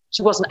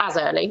 She wasn't as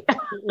early.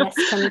 Less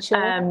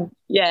premature.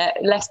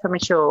 Less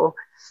premature,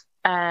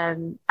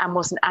 and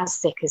wasn't as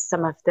sick as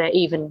some of the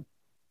even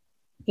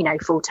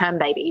full-term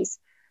babies.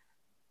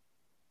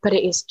 But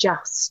it is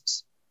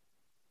just,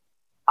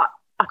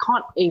 I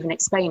can't even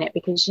explain it,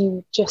 because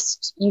you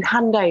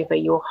hand over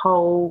your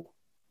whole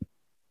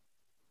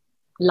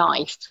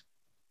life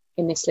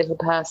in this little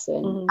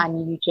person, mm-hmm.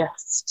 and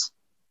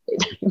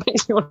it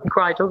makes me want to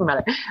cry talking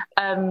about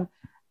it.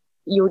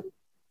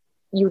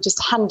 You're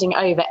just handing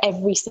over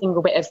every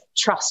single bit of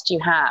trust you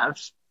have.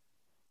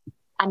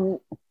 And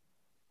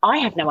I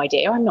have no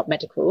idea. I'm not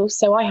medical,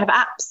 so I have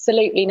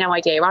absolutely no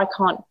idea. I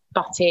can't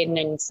butt in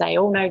and say,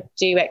 oh no,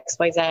 do X,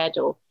 Y, Z,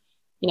 or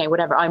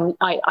whatever.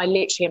 I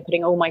literally am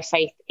putting all my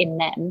faith in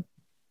them.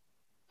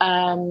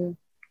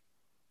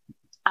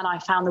 And I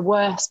found the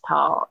worst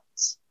part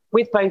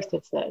with both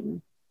of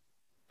them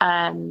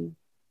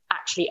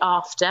actually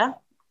after.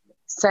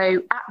 So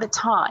at the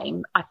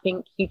time, I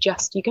think you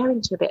go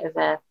into a bit of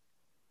a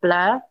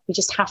blur. You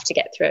just have to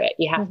get through it.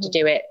 You have to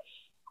do it.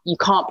 You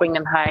can't bring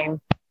them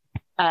home.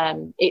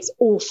 It's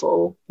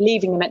awful.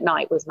 Leaving them at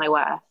night was my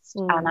worst.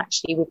 And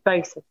actually with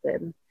both of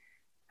them,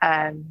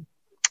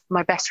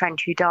 my best friend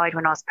who died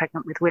when I was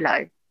pregnant with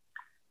Willow,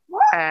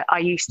 I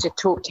used to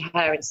talk to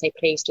her and say,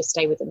 please just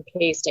stay with them.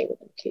 Please stay with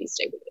them. Please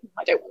stay with them.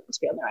 I don't want them to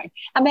be on their own.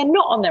 And they're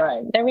not on their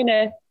own. They're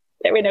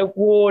in a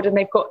ward, and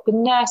they've got, the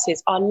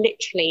nurses are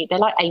literally, they're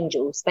like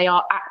angels. They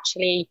are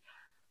actually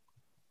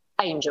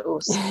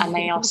angels, and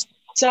they are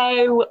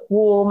so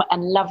warm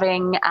and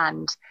loving.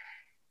 And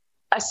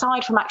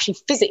aside from actually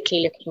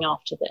physically looking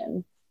after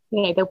them,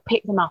 you know, they'll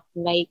pick them up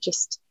and they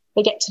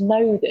get to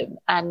know them.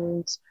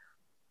 And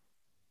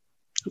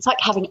it's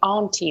like having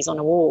aunties on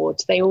a ward.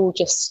 They all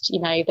just, you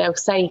know, they'll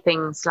say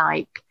things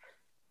like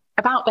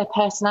about their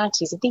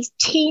personalities of these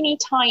teeny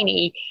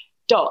tiny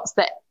dots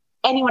that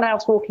anyone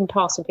else walking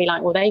past would be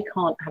like, well, they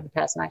can't have a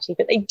personality,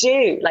 but they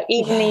do. Like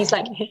even these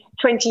like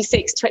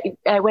 26,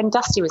 when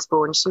Dusty was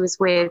born, there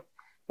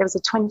was a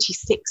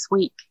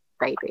 26-week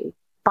baby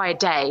by a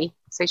day.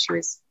 So she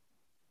was,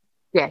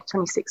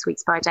 26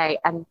 weeks by a day,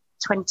 and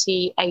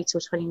 28 or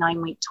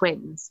 29-week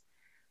twins.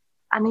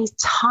 And these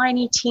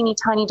tiny, teeny,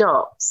 tiny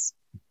dots,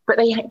 but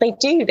they have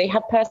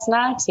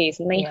personalities,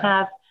 and they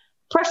have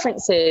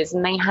preferences,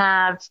 and they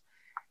have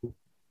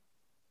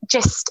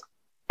just,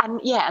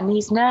 and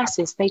these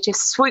nurses, they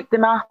just swoop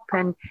them up,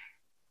 and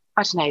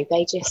I don't know,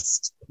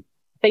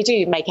 they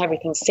do make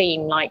everything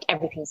seem like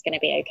everything's going to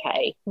be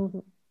okay.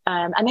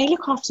 And they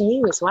look after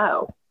you as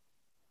well.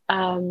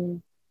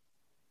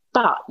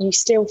 But you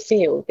still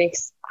feel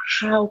this,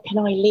 how can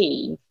I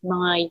leave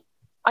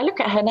I look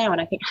at her now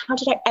and I think, how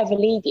did I ever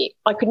leave you?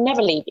 I could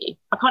never leave you.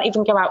 I can't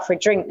even go out for a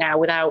drink now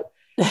without,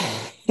 I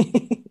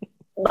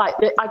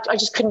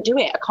just couldn't do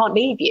it. I can't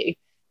leave you.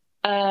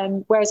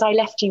 Whereas I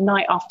left you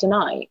night after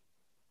night.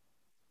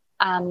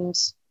 And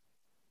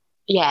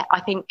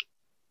I think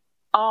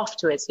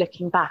afterwards,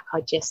 looking back,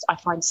 I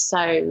find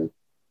so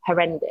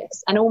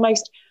horrendous. And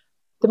almost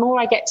the more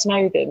I get to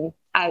know them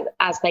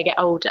as they get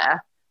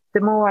older, the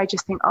more I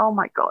just think, oh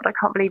my God, I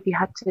can't believe you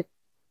had to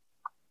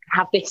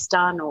have this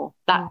done or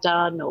that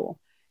done, or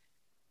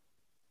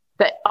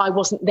that I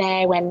wasn't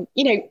there when,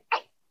 you know,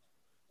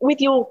 with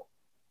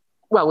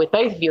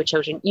both of your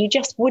children, you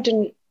just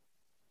wouldn't,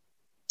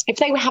 if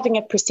they were having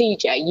a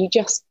procedure, you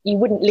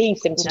wouldn't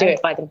leave them to do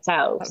it by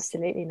themselves.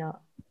 Absolutely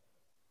not.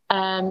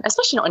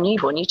 Especially not a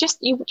newborn. You just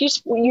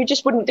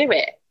wouldn't do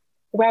it.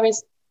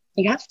 Whereas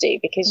you have to,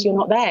 because you're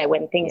not there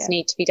when things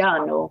need to be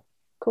done. Or,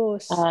 of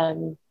course.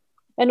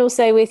 And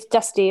also with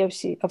Dusty,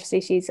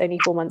 obviously she's only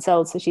 4 months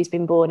old, so she's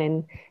been born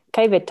in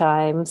COVID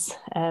times.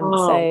 My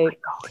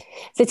God.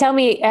 So tell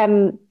me,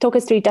 talk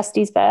us through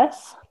Dusty's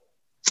birth.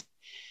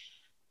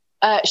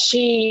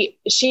 She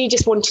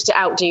just wanted to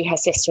outdo her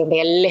sister and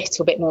be a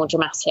little bit more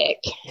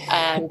dramatic,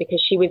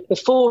 because she was the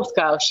fourth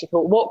girl. She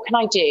thought, what can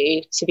I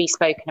do to be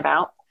spoken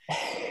about?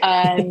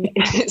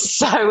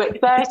 So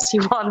at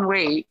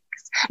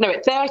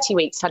 30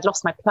 weeks, I'd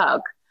lost my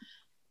plug,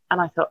 and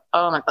I thought,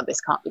 oh my God,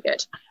 this can't be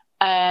good.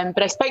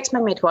 But I spoke to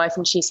my midwife,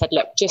 and she said,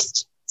 look,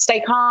 just stay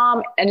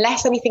calm.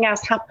 Unless anything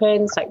else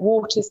happens, like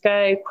waters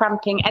go,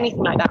 cramping,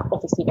 anything like that,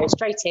 obviously go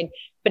straight in,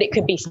 but it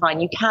could be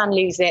fine. You can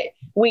lose it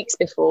weeks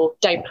before.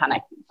 Don't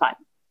panic. Fine.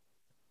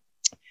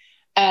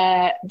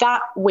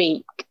 That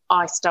week,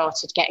 I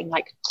started getting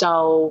like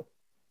dull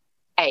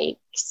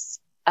aches.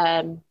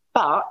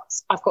 But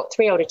I've got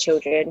 3 older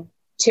children,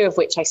 2 of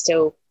which I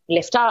still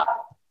lift up,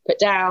 put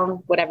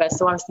down, whatever.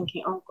 So I was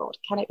thinking, oh God,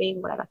 can it be?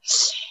 Whatever.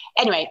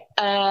 Anyway,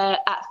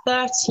 at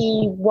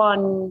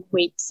 31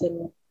 weeks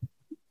and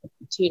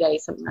 2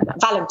 days, something like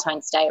that,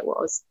 Valentine's Day it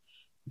was,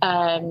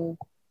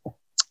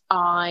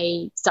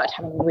 I started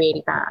having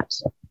really bad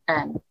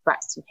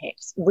Braxton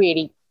Hicks.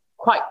 Really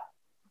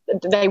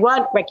they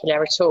weren't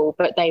regular at all,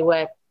 but I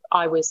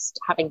was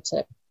having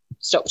to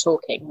stop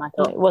talking, and I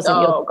thought, it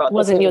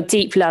wasn't your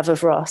deep love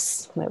of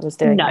Ross that was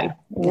doing that.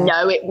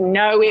 No, it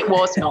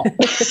was not.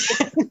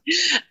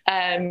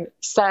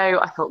 So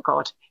I thought,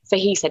 God. So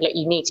he said, look,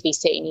 you need to be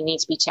seen, you need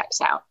to be checked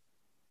out.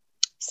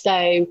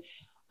 So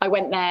I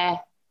went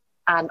there,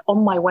 and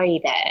on my way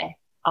there,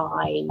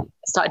 I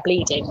started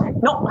bleeding.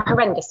 Not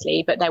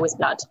horrendously, but there was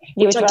blood.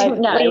 I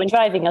didn't know. Were you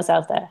driving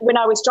yourself there? When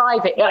I was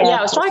driving,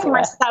 I was driving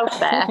myself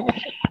there.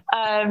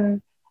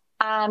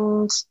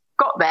 And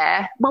got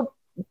there. Well,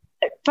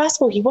 first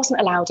of all, he wasn't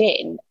allowed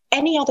in.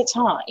 Any other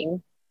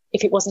time,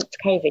 if it wasn't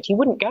for COVID, you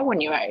wouldn't go on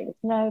your own.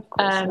 No, of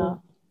course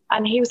not.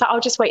 And he was like, I'll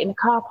just wait in the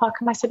car park.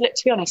 And I said, look,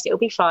 to be honest, it'll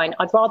be fine.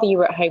 I'd rather you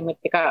were at home with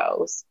the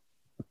girls.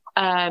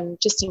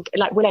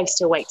 Like Willow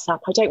still wakes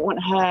up. I don't want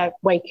her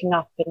waking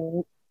up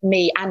and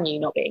me and you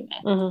not being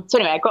there. Mm-hmm. So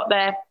anyway, I got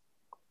there,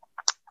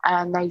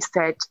 and they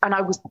said, and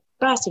I was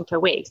bursting for a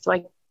wee. So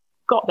I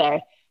got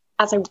there.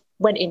 As I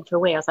went in for a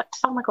wee, I was like,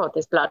 oh my God,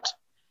 there's blood.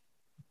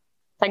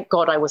 Thank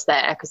God I was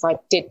there, because I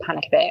did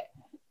panic a bit.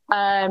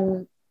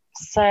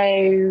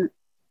 So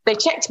they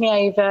checked me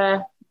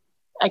over.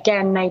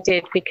 Again, they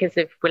did, because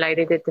of Willow,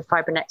 they did the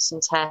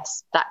fibronectin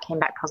test. That came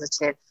back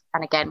positive,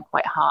 and again,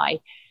 quite high.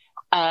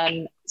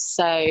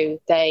 So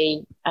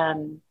they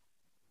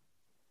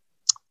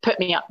put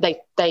me up.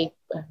 They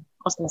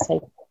I was going to say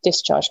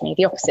discharged me.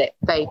 The opposite.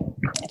 They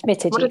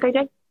admitted. What did they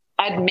do?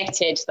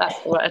 Admitted. That's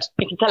the word.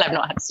 You can tell I've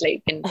not had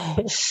sleep in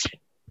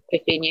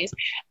 15 years.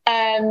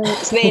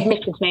 So they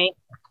admitted me.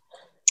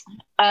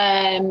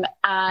 And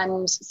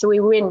so we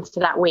were in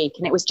for that week,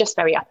 and it was just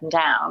very up and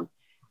down.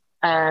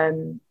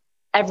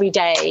 Every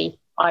day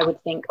I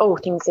would think, oh,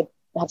 things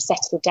have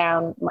settled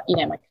down,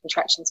 my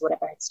contractions or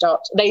whatever had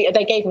stopped.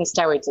 They gave me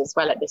steroids as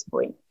well at this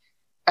point,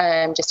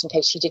 just in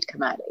case she did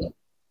come early.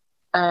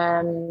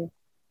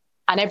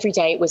 And every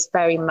day it was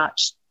very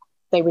much,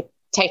 they were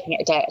taking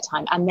it a day at a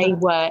time, and they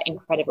were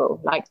incredible.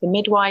 Like, the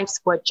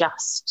midwives were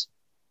just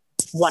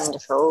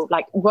wonderful.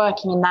 Like,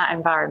 working in that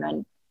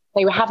environment,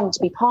 they were having to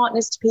be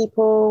partners to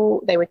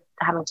people. They were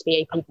having to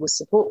be people's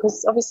support,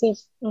 because obviously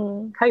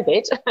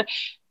COVID,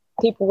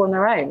 people were on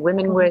their own.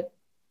 Women were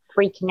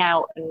freaking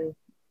out and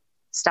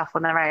stuff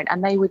on their own,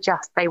 and they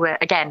were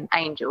again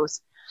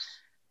angels.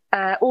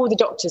 All the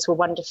doctors were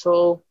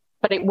wonderful,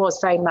 but it was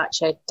very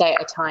much a day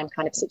at a time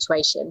kind of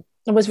situation.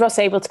 And was Ross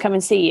able to come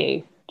and see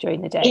you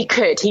during the day? He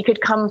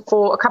could come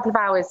for a couple of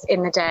hours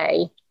in the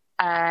day,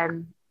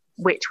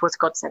 which was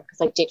godsend,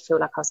 because I did feel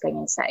like I was going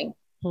insane.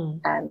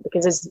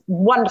 Because as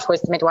wonderful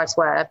as the midwives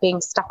were,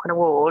 being stuck on a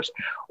ward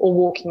or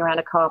walking around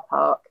a car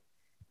park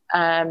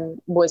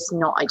was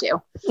not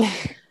ideal.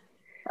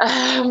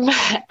 And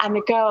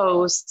the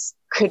girls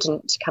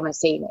couldn't come and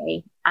see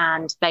me,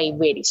 and they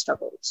really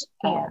struggled.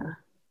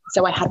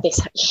 So I had this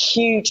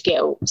huge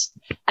guilt.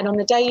 And on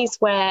the days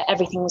where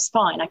everything was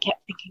fine, I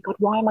kept thinking, God,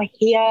 why am I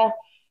here?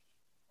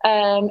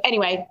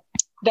 Anyway,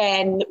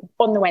 then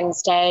on the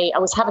Wednesday, I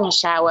was having a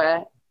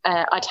shower.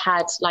 I'd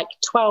had like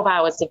 12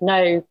 hours of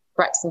no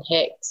Braxton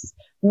Hicks,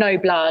 no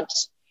blood.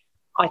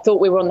 I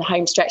thought we were on the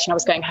home stretch and I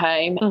was going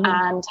home,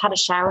 and had a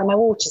shower and my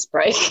waters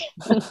broke.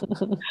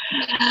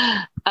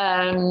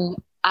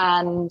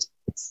 And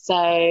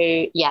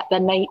so, yeah,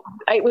 then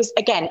it was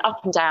again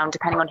up and down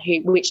depending on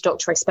which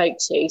doctor I spoke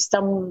to.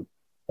 Some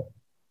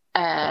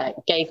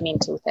gave me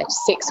until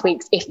 36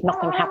 weeks if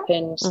nothing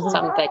happened,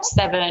 some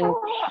 37.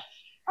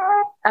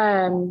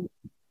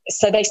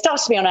 So they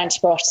started me on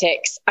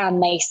antibiotics,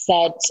 and they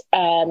said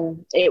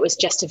it was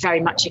just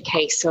very much a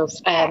case of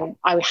I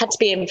had to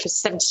be in for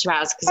 72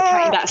 hours, because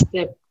apparently that's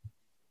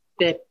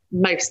the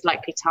most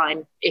likely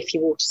time if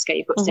your water's go,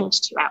 you've got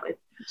 72 hours.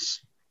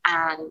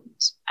 And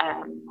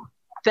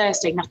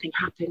Thursday, nothing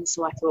happened.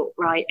 So I thought,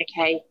 right,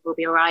 okay, we'll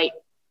be all right.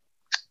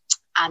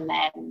 And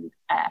then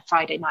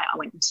Friday night, I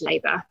went into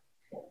labour,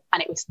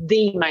 and it was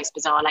the most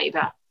bizarre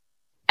labour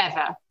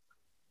ever.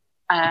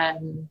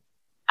 And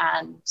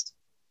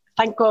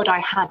thank God I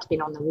had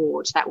been on the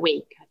ward that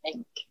week, I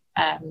think,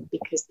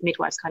 because the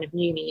midwives kind of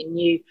knew me and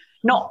knew,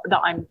 not that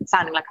I'm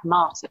sounding like a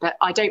martyr, but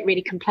I don't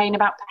really complain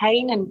about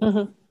pain.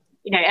 And,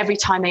 every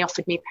time they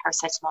offered me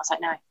paracetamol, I was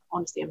like, no,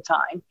 honestly, I'm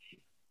fine.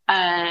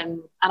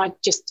 And I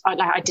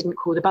didn't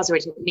call the buzzer. I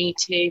didn't need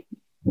to.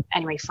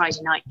 Anyway,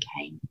 Friday night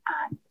came,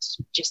 and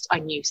I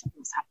knew something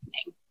was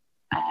happening.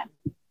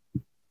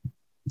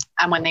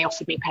 And when they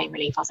offered me pain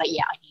relief, I was like,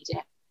 yeah, I need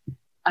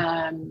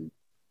it.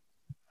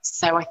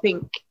 So I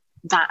think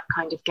that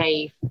kind of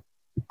gave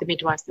the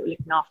midwives that were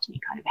looking after me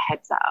kind of a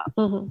heads up.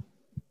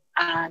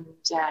 And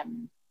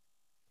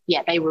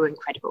they were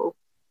incredible.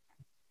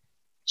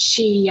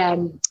 She,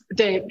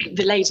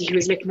 the lady who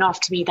was looking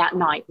after me that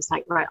night was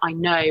like, right, I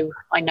know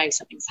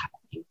something's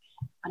happening.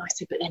 And I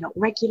said, but they're not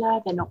regular.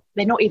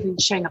 They're not even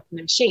showing up on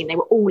the machine. They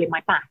were all in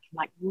my back,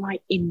 like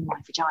right in my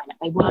vagina.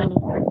 They weren't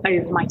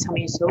over my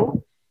tummy at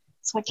all.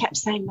 So I kept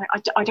saying, like,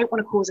 I don't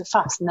want to cause a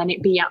fuss, and then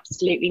it'd be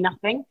absolutely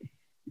nothing.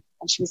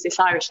 And she was this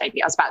Irish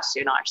lady. I was about to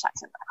do an Irish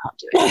accent, but I can't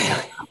do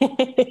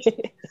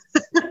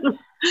it.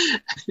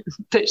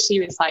 But she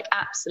was like,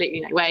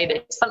 absolutely no way.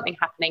 There's something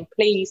happening.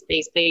 Please,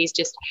 please, please,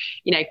 just,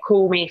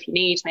 call me if you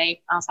need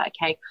me. I was like,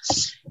 okay.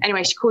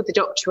 Anyway, she called the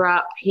doctor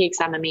up. He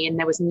examined me, and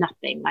there was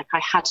nothing. Like,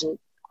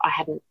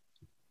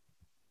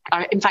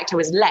 in fact, I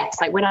was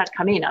less. Like, when I'd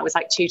come in, I was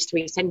like 2 to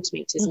 3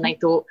 centimetres, and they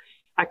thought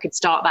I could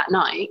start that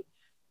night.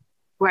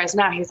 Whereas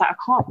now he was like, I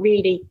can't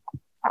really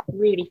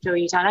feel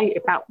you down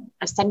about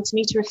a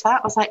centimetre of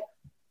that. I was like,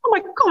 oh my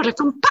God, I've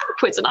gone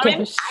backwards and I'm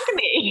in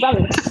agony.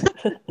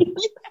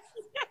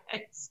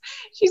 Yes.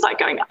 She's like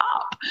going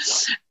up.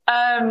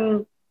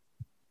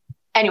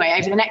 Anyway,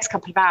 over the next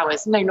couple of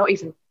hours, no, not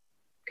even a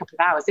couple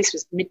of hours, this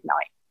was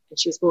midnight, and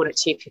she was born at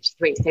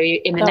 2:53. So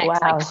in the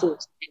next 40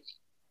 minutes,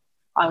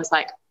 I was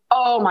like,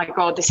 oh my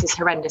God, this is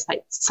horrendous.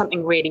 Like,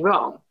 something really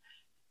wrong.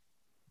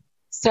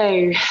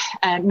 So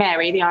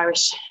Mary, the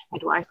Irish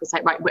midwife, was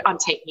like, right, I'm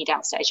taking you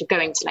downstairs. You're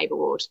going to labour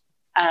ward.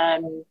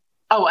 And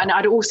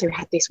I'd also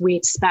had this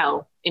weird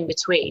spell in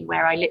between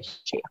where I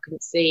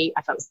couldn't see.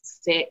 I felt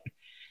sick.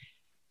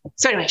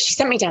 So anyway, she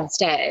sent me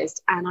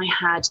downstairs, and I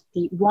had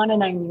the one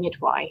and only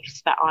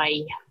midwife that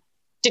I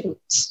didn't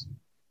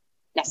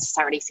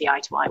necessarily see eye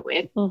to eye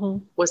with,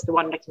 was the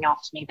one looking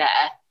after me there.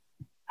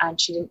 And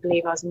she didn't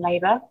believe I was in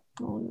labour.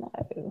 Oh,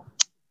 no.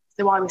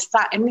 So I was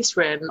sat in this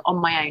room on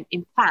my own.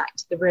 In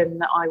fact, the room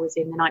that I was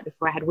in the night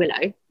before I had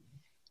Willow.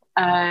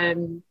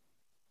 And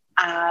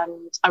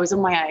I was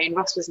on my own.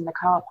 Ross was in the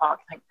car park,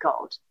 thank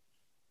God.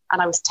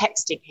 And I was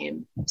texting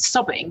him,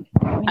 sobbing.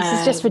 This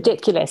is just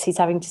ridiculous. He's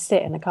having to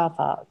sit in the car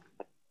park.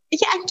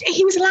 Yeah, and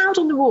he was allowed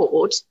on the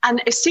ward.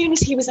 And as soon as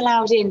he was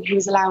allowed in, he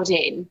was allowed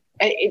in.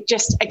 It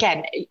just,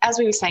 again, as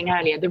we were saying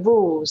earlier, the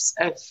rules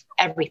of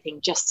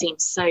everything just seem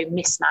so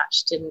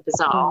mismatched and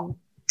bizarre.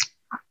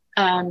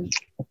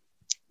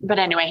 But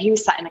anyway, he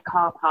was sat in a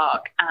car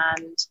park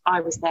and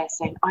I was there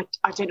saying,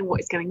 I don't know what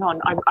is going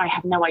on. I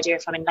have no idea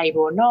if I'm in labour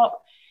or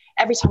not.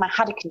 Every time I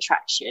had a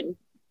contraction,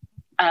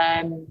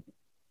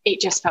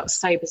 it just felt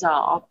so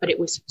bizarre, but it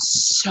was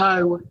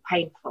so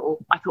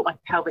painful. I thought my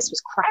pelvis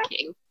was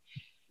cracking.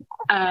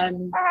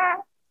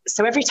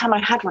 So every time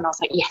I had one, I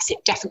was like, yes,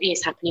 it definitely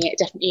is happening. It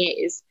definitely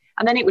is.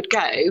 And then it would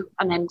go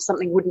and then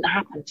something wouldn't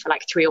happen for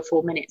like 3 or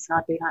 4 minutes. And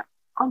I'd be like,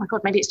 oh my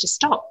God, maybe it's just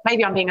stopped.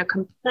 Maybe I'm being a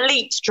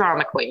complete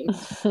drama queen.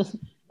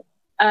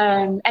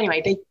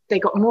 Anyway, they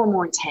got more and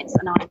more intense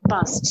and I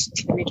buzzed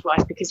to the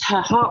midwife because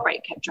her heart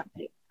rate kept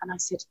dropping. And I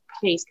said,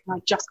 please, can I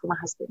just call my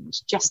husband?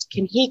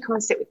 Can he come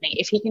and sit with me?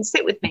 If he can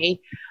sit with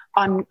me,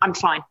 I'm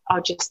fine.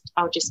 I'll just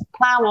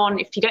plow on.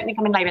 If you don't think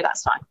I'm in labour,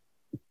 that's fine.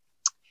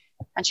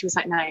 And she was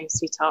like, no,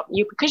 sweetheart,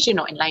 because you're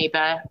not in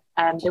labour,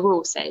 the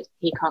rule said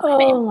he can't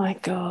come in. Oh my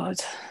God.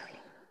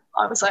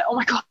 I was like, oh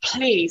my God,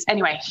 please.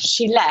 Anyway,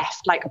 she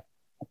left, like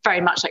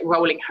very much like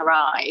rolling her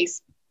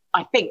eyes.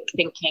 I think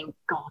thinking,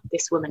 God,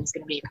 this woman is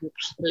going to be a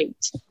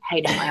complete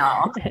pain in my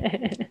arse.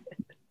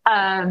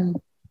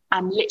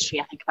 And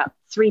literally, I think about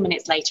 3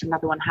 minutes later,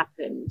 another one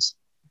happened.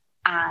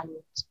 And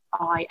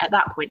at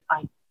that point,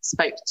 I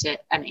spoke to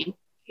Emmy,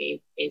 who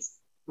is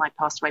my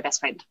passed away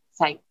best friend,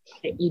 saying,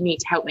 you need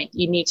to help me.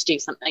 You need to do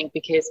something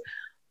because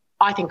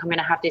I think I'm going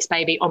to have this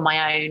baby on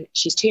my own.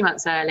 She's 2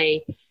 months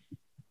early.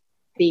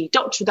 The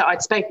doctor that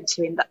I'd spoken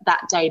to in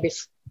that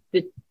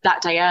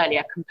day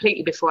earlier,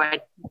 completely before I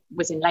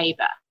was in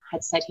labour,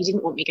 had said he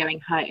didn't want me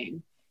going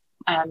home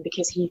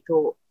because he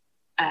thought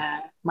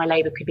my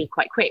labour could be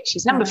quite quick.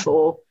 She's number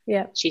 4.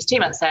 Yeah. She's 2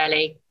 months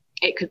early.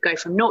 It could go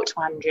from 0 to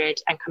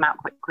 100 and come out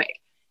quite quick.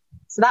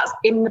 So that's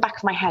in the back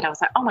of my head. I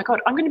was like, oh my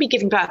God, I'm going to be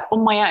giving birth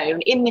on my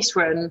own in this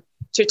room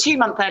to a 2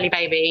 month early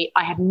baby.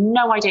 I have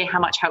no idea how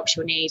much help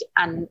she'll need.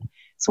 And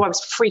so I was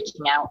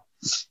freaking out.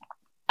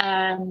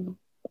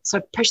 So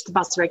I pushed the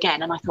buzzer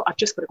again and I thought, I've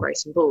just got to grow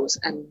some balls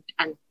and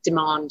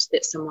demand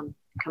that someone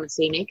come and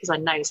see me because I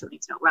know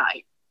something's not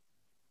right.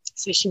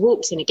 So she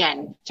walked in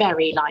again,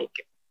 very like,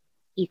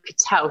 you could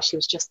tell she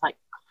was just like,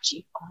 God,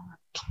 you are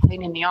a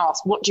pain in the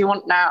arse. What do you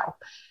want now?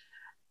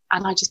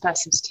 And I just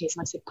burst into tears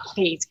and I said,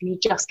 please, can you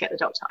just get the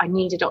doctor? I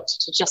need a doctor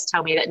to just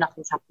tell me that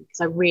nothing's happened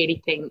because I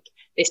really think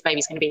this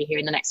baby's going to be here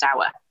in the next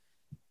hour.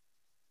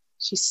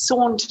 She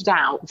sauntered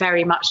out,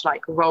 very much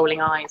like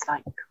rolling eyes,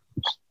 like,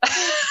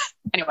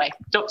 anyway,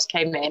 doctor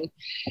came in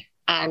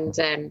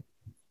and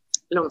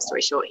long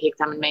story short, he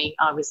examined me.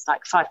 I was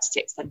like 5 to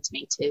 6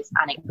 centimetres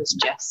and it was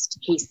just,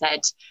 he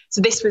said,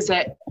 so this was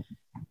at,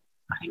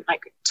 I think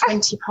like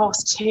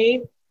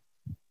 2:20.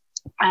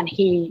 And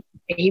he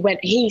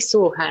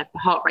saw her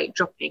heart rate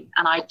dropping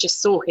and I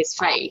just saw his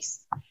face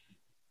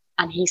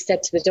and he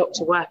said to the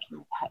doctor working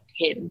with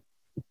him,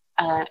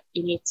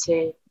 you need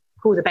to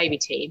call the baby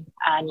team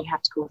and you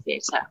have to call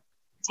theatre,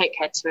 take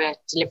her to a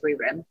delivery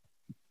room,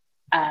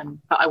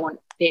 but I want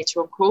theatre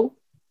on call.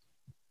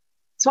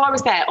 So I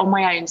was there on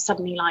my own,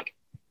 suddenly like,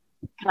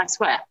 can I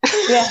swear?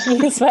 Yeah, you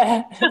can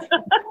swear.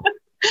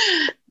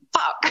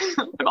 Fuck,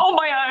 I'm on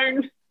my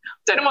own.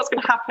 Don't know what's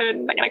going to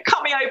happen. They're going to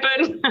cut me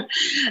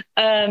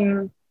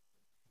open.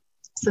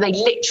 So they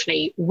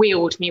literally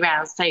wheeled me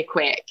around so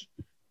quick.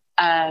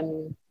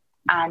 And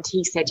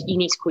he said, you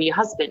need to call your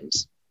husband.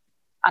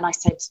 And I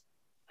said,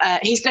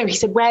 he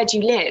said, where do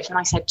you live? And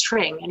I said,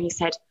 Tring. And he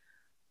said,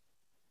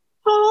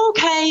 oh,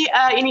 okay,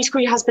 you need to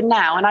call your husband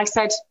now. And I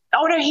said,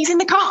 oh no, he's in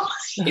the car.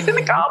 He's in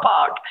the car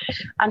park.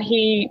 And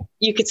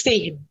you could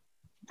see him,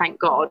 thank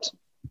God,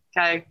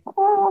 go,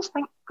 oh,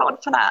 thank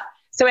God for that.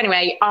 So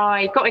anyway,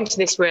 I got into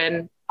this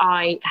room.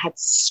 I had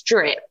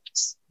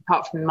stripped,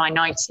 apart from my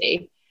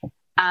nightie,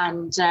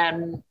 and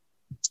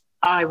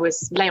I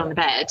lay on the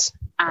bed,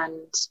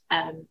 and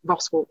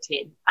Ross walked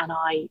in, and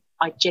I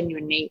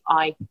genuinely,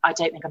 I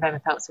don't think I've ever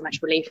felt so much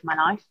relief in my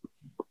life.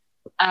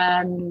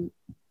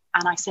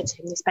 And I said to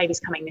him, this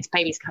baby's coming. He's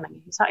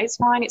like, it's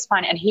fine.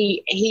 And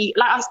he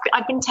like,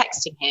 I've been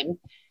texting him,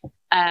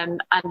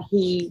 and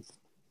he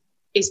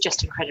is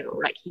just incredible.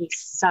 Like, he's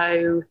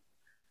so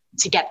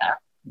together.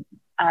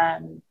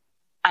 And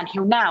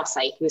he'll now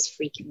say he was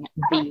freaking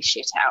the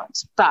shit out.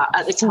 But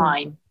at the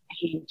time,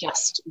 he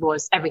just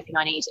was everything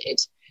I needed.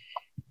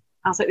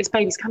 I was like, this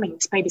baby's coming.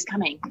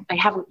 They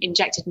haven't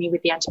injected me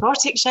with the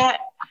antibiotics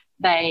yet.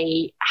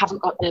 They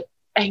haven't got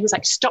he was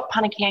like, stop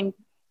panicking.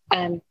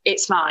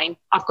 It's fine.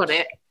 I've got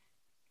it.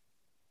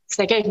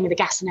 So they gave me the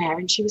gas and air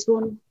and she was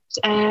born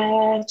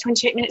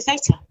 28 minutes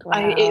later.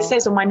 Wow. It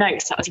says on my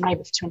notes that I was in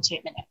labour for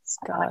 28 minutes.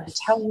 Gosh. And I can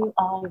tell you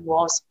I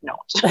was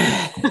not.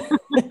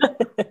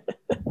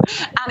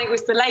 And it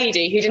was the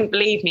lady who didn't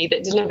believe me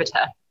that delivered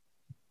her.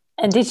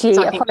 And did she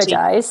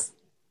apologise?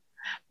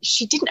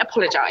 She didn't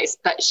apologise,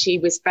 but she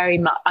was very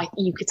much,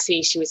 you could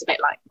see she was a bit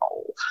like,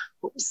 oh,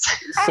 oops.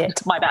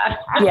 Shit. My bad.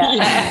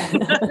 Yeah.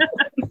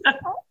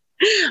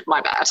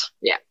 My bad.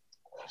 Yeah.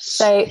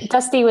 So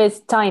Dusty was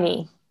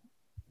tiny.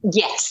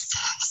 Yes.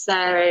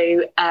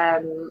 So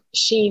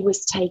she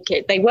was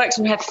taken, they worked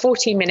on her for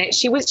 14 minutes.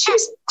 She was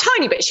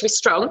tiny, but she was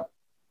strong.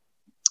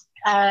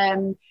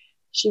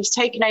 She was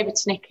taken over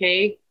to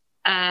NICU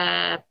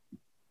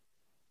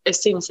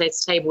as soon as they'd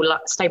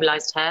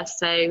stabilised her.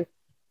 So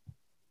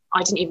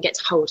I didn't even get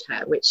to hold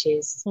her, which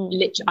is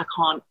literally,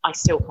 I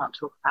still can't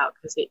talk about,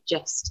 because it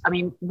just, I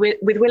mean, with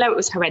Willow, it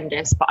was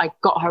horrendous, but I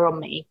got her on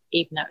me,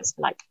 even though it was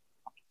for like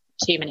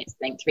 2 minutes,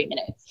 I think 3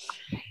 minutes.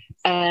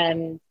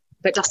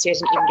 But Dusty, I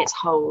didn't even get to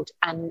hold.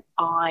 And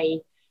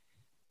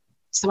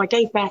so I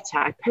gave birth to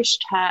her. I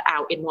pushed her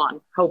out in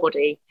one, whole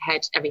body,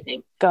 head,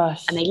 everything.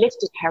 Gosh. And they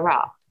lifted her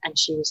up, and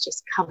she was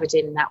just covered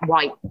in that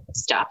white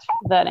stuff.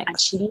 Vernix. And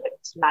she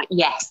looked like,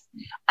 yes.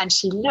 And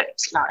she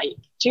looked like,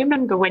 do you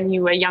remember when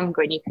you were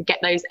younger and you could get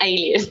those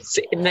aliens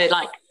in the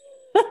like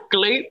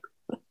gloop?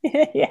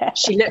 Yeah.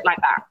 She looked like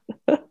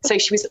that. So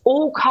she was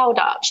all curled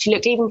up. She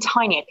looked even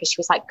tinier because she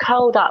was like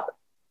curled up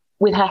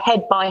with her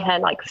head by her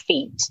like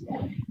feet.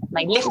 And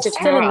they lifted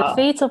Still her in up.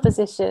 the fetal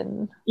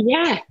position.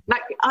 Yeah.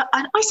 Like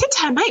I said to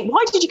her, mate,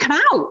 why did you come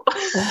out?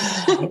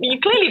 You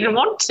clearly didn't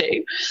want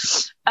to.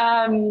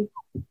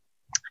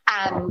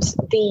 And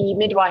the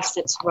midwife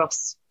said to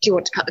Ross, do you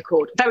want to cut the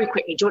cord? Very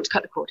quickly, do you want to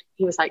cut the cord?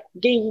 He was like,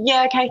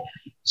 yeah, okay.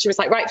 She was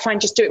like, right,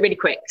 fine, just do it really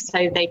quick.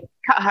 So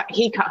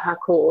he cut her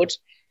cord,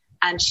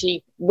 and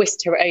she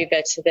whisked her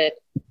over to the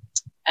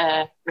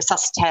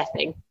resuscitator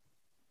thing.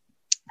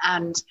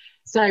 And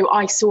so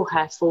I saw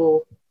her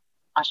for,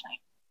 I don't know,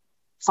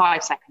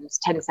 5 seconds,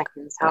 10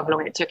 seconds, however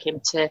long it took him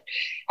to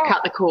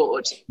cut the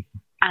cord.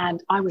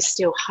 And I was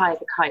still high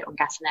as a kite on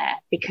gas and air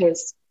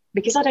because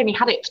I'd only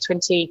had it for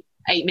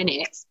 28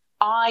 minutes.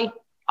 I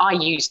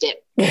used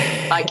it.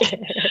 Like,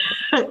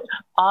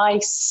 I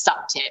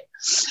sucked it.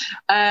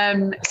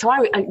 So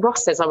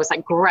Ross says I was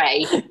like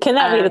grey. Can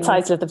that be the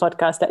title of the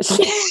podcast,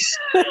 actually?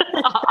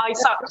 I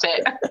sucked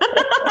it.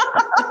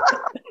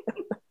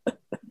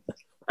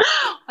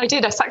 I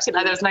did. I sucked it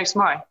like there was no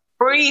tomorrow.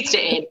 Breathed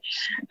it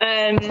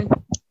in.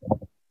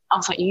 I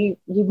was like, you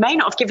may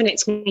not have given it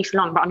to me for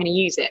long, but I'm going to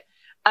use it.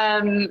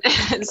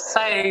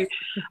 So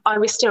I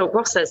was still,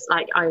 Ross says,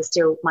 like,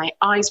 my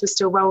eyes were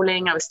still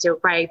rolling. I was still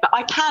grey, but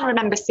I can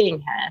remember seeing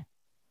her,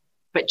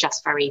 but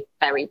just very,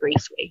 very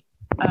briefly.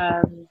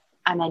 And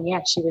then,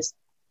 yeah, she was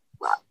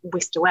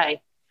whisked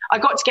away. I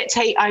got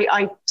to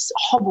I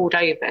hobbled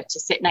over to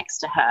sit next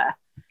to her.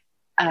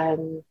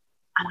 And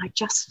I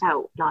just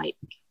felt like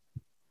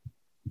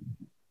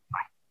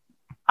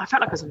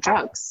I was on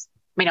drugs. I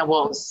mean, I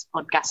was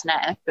on gas and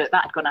air, but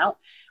that had gone out.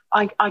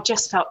 I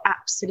just felt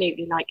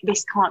absolutely like,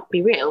 this can't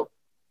be real.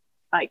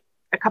 Like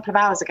a couple of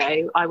hours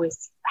ago, I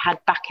had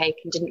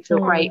backache and didn't feel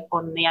great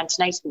on the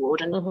antenatal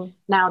ward. And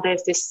now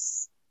there's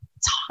this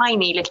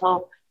tiny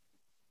little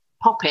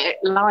poppet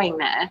lying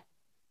there.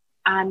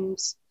 And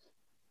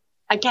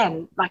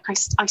again, like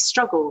I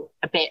struggle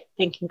a bit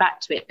thinking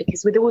back to it,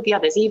 because with all the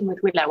others, even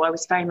with Willow, I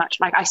was very much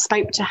like, I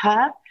spoke to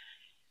her.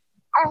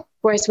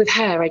 Whereas with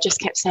her, I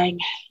just kept saying,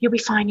 you'll be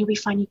fine, you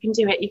can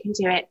do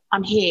it,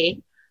 I'm here.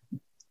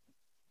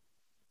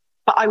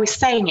 But I was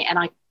saying it, and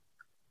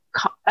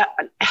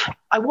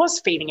I was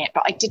feeling it,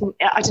 but I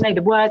don't know,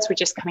 the words were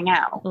just coming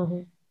out.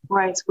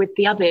 Whereas with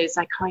the others,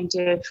 I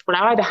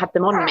I either had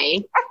them on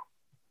me,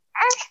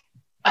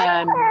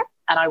 and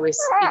I was,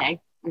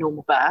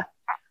 normal birth,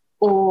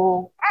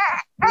 or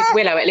with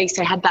Willow, at least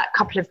I had that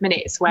couple of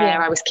minutes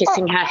where I was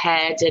kissing her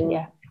head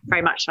and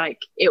very much like,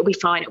 it'll be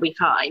fine.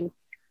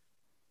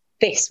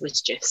 This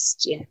was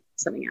just,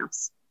 something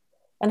else.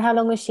 And how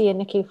long was she in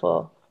NICU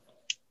for?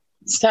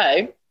 So,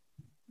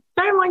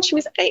 bear in mind, she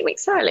was 8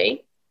 weeks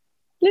early.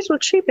 Little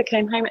Trooper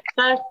came home at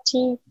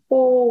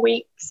 34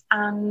 weeks,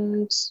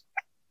 and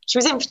she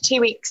was in for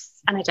 2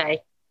 weeks and a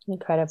day.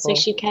 Incredible. So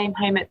she came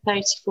home at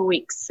 34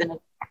 weeks and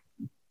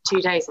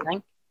 2 days, I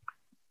think.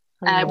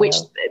 Which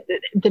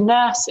the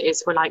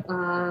nurses were like,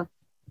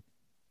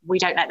 we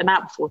don't let them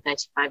out before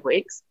 35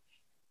 weeks.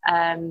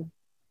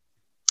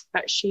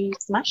 But she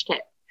smashed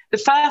it. The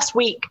first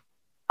week,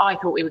 I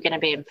thought we were going to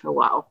be in for a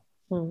while.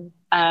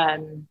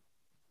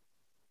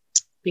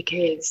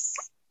 Because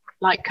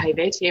like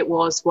COVID, it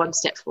was 1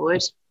 step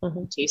forward,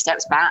 2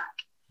 steps back.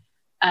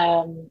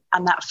 And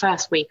that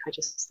first week, I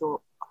just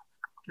thought, oh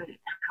my God, I don't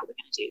know how we're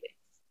going to do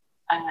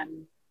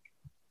this.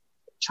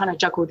 Trying to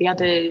juggle the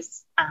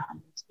others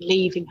and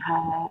leaving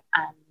her,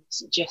 and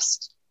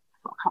just,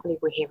 I can't believe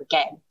we're here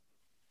again.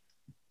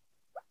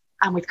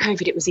 And with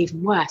COVID, it was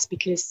even worse,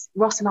 because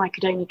Ross and I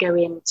could only go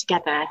in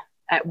together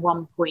at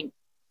one point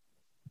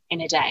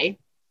in a day.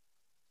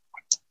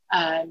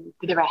 For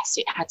the rest,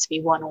 it had to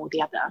be one or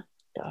the other.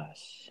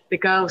 Gosh. The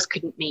girls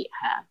couldn't meet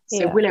her.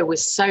 So Yeah. Willow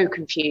was so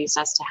confused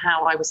as to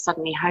how I was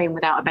suddenly home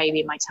without a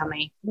baby in my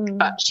tummy,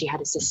 but she had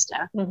a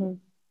sister. Mm-hmm.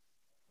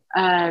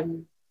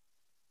 And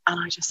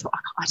I just thought,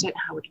 I don't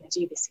know how we're going to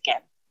do this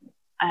again.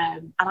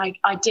 And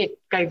I did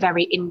go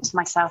very into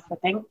myself, I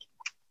think.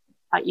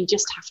 Like, you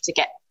just have to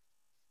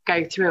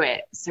go through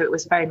it. So it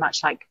was very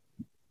much like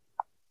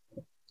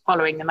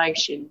following the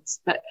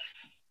motions. But,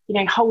 you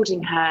know,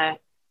 holding her,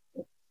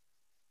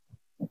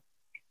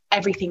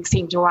 everything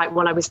seemed all right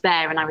while I was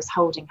there and I was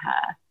holding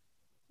her.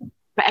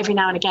 But every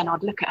now and again,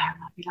 I'd look at her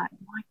and I'd be like,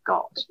 my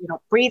God, you're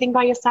not breathing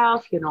by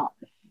yourself. You're not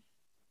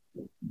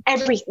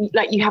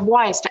like, you have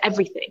wires for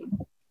everything.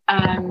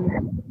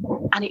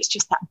 And it's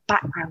just that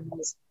background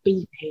noise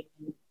beeping.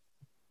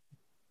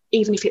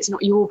 Even if it's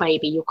not your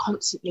baby, you're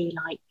constantly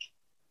like,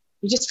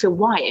 you just feel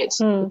wired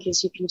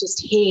because you can just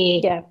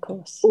hear of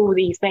course, all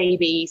these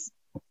babies.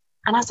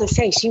 And as I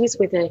say, she was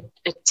with a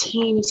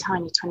teeny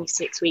tiny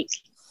 26 week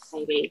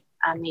baby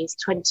and these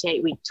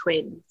 28-week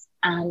twins.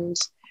 And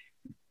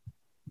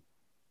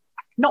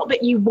not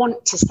that you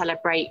want to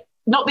celebrate,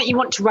 not that you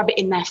want to rub it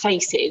in their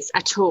faces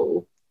at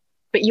all,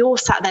 but you're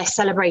sat there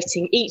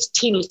celebrating each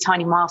teeny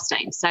tiny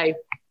milestone. So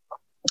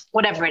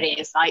whatever it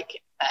is,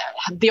 like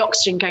the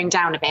oxygen going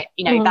down a bit,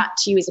 you know, that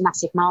to you is a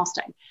massive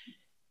milestone.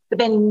 But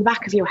then in the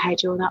back of your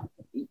head,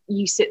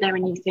 you sit there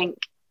and you think,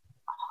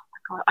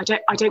 oh my God,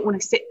 I don't want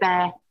to sit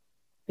there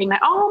being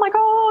like, oh my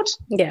God.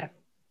 Yeah.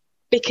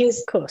 Because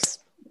of course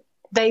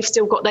they've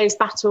still got those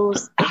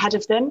battles ahead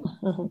of them.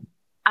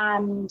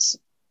 And,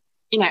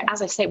 you know,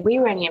 as I said, we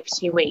were only in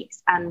for 2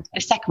 weeks, and the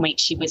second week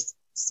she was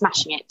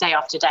smashing it day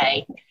after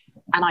day.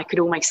 And I could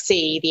almost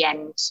see the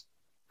end.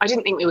 I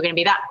didn't think we were going to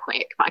be that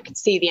quick, but I could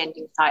see the end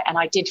in sight. And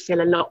I did feel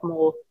a lot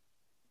more,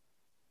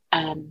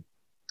 I'm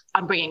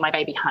bringing my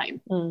baby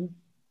home.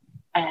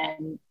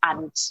 And,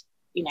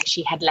 you know,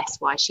 she had less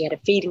wires. She had a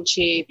feeding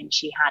tube and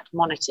she had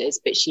monitors,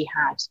 but she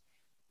had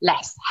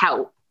less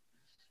help.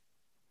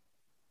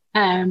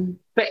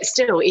 But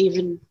still,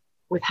 even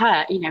with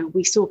her, you know,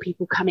 we saw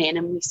people come in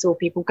and we saw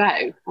people go.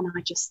 And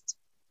I just,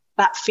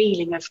 that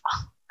feeling of,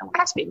 I want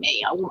it to be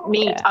me. I want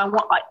me. Yeah. I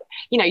want, like,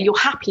 you know, you're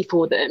happy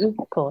for them,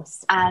 of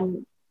course.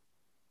 And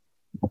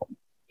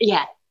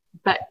yeah,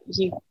 but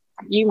you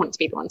want to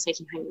be the one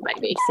taking home your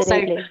baby.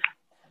 Absolutely. So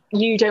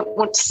you don't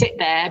want to sit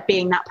there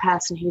being that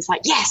person who's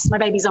like, yes, my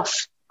baby's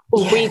off,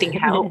 or breathing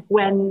help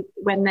when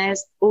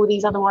there's all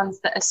these other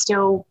ones that are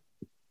still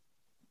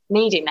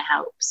needing the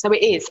help. So it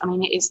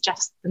is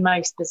just the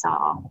most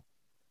bizarre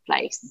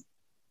place.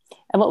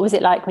 And what was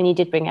it like when you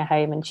did bring her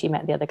home and she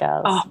met the other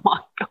girls? Oh my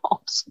God.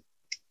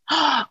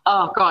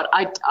 Oh God,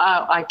 I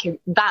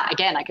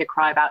could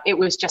cry about. It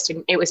was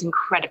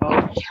incredible,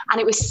 and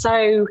it was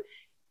so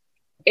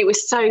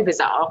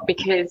bizarre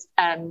because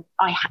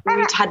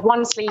we'd had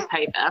one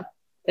sleepover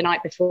the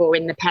night before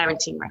in the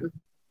parenting room,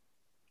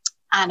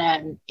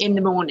 and in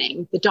the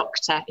morning the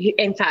doctor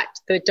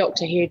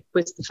who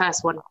was the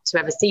first one to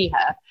ever see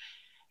her,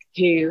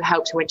 who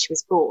helped her when she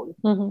was born,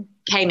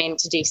 came in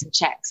to do some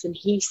checks, and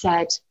he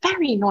said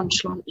very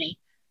nonchalantly,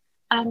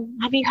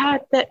 have you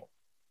heard that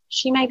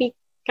she may be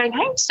going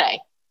home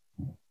today?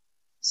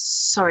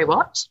 Sorry,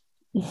 what?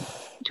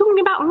 Talking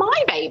about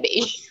my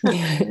baby?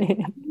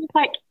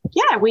 Like,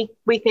 yeah, we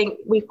think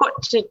we've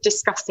got to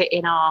discuss it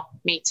in our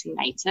meeting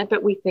later,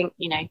 but we think,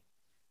 you know,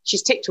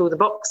 she's ticked all the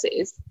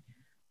boxes,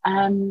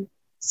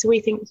 so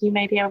we think you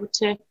may be able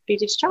to be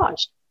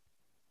discharged.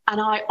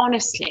 And I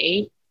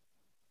honestly,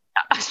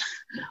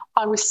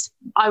 I was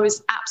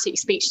absolutely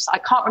speechless. I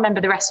can't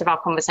remember the rest of our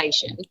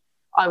conversation.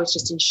 I was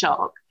just in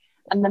shock.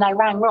 And then I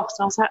rang Ross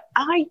and I was like,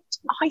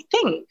 I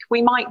think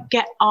we might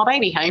get our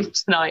baby home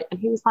tonight. And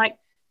he was like,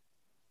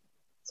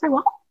 so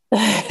what?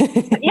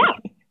 Yeah,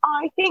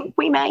 I think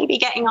we may be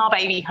getting our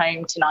baby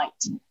home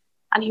tonight.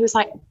 And he was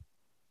like,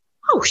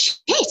 oh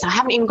shit, I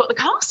haven't even got the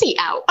car seat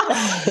out.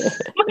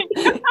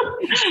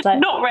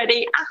 Not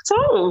ready at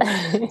all.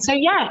 So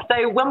yeah,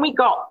 so when we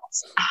got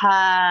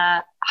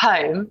her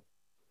home,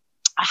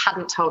 I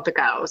hadn't told the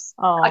girls.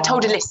 I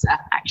told Alyssa,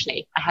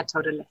 actually. I had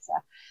told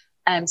Alyssa.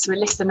 So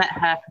Alyssa met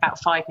her for about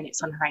 5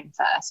 minutes on her own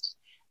first,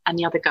 and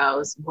the other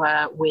girls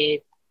were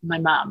with my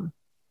mum.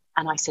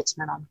 And I said to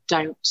my mum,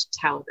 don't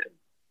tell them.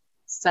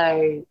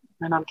 So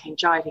my mum came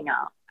driving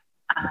up,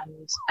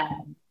 and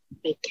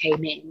they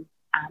came in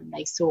and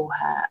they saw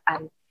her.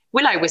 And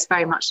Willow was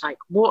very much like,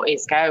 what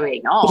is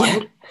going on?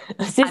 Yeah.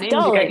 It's this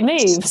doll, it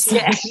moves.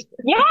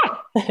 Yeah.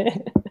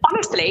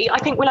 Honestly, I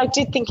think Willow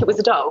did think it was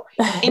a doll.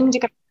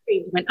 Indigo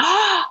went,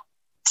 oh,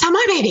 is that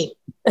my baby?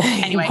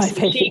 Anyway,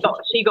 so she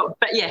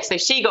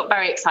got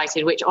very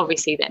excited, which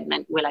obviously then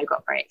meant Willow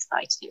got very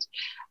excited.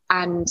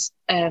 And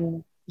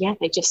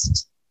they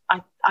just,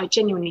 I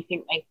genuinely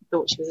think they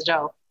thought she was a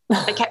doll.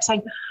 They kept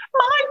saying,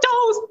 my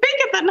doll's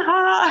bigger than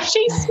her.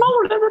 She's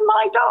smaller than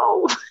my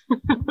doll.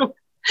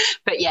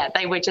 But yeah,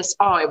 they were just,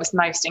 it was the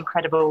most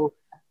incredible.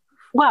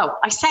 Well,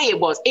 I say it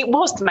was the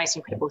most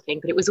incredible thing,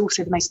 but it was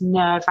also the most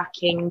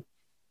nerve-wracking.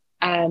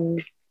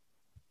 It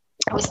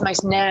was the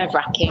most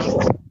nerve-wracking.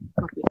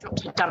 God, we've dropped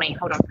dummy,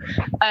 hold on.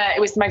 It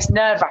was the most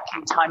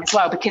nerve-wracking time as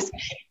well, because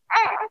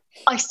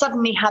I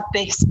suddenly had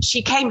this.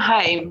 She came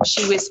home.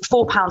 She was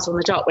 £4 on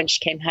the dot when she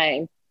came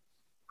home.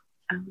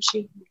 I think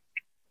she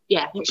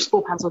was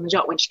 £4 on the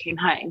dot when she came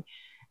home.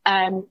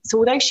 So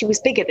although she was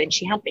bigger than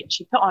she had been,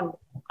 she put on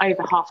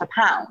over half a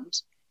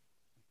pound.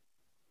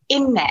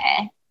 In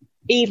there,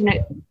 even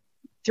at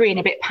 3 and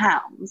a bit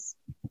pounds,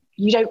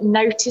 you don't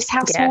notice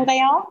how small they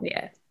are.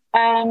 Yeah.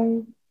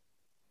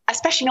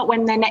 Especially not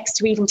when they're next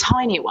to even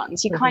tinier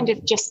ones. You kind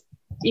of just,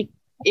 it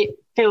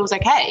feels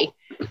okay.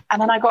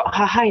 And then I got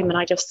her home and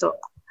I just thought,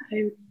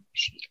 oh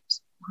shit,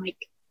 like,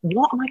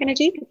 what am I going to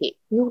do with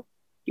you?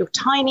 You're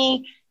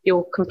tiny.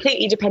 You're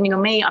completely depending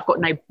on me. I've got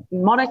no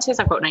monitors.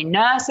 I've got no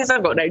nurses.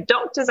 I've got no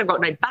doctors. I've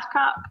got no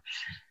backup.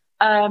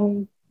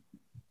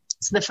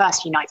 So the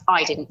first few nights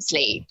I didn't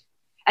sleep.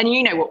 And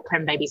you know what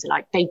prem babies are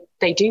like.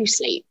 They do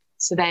sleep.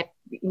 So they're,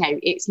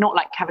 it's not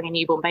like having a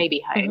newborn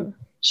baby home. Mm-hmm.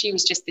 She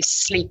was just this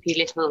sleepy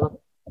little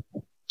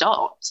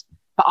dot,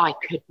 but I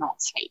could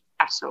not sleep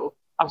at all.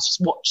 I was just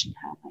watching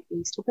her, like, are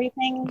you still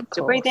breathing?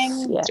 Still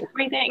breathing? Yeah. Still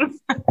breathing?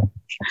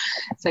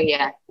 So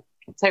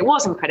it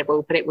was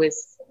incredible, but it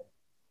was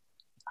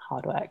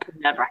hard work.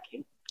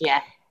 Nerve-wracking,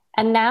 yeah.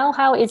 And now,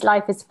 how is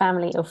life as a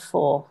family of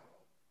 4?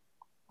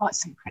 Oh,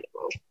 it's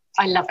incredible.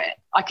 I love it.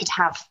 I could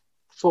have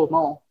 4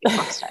 more, if you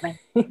trust me.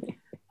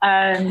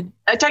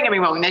 Don't get me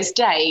wrong, there's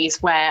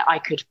days where I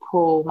could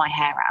pull my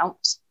hair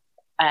out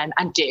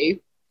and do.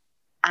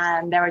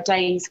 And there are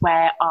days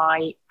where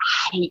I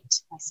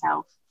hate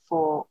myself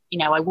for,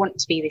 I want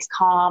to be this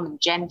calm and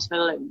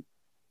gentle and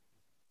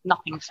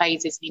nothing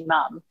phases me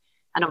mum.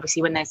 And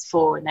obviously when there's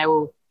 4 and they're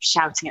all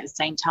shouting at the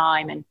same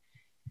time. And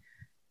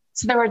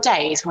so there are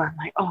days where I'm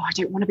like, oh, I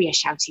don't want to be a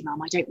shouty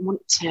mum. I don't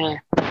want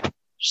to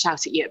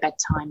shout at you at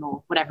bedtime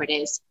or whatever it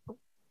is.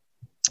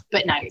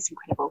 But no, it's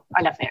incredible.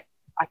 I love it.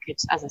 I could,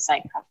 as I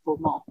say, have 4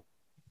 more.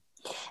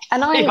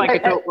 And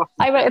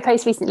I wrote a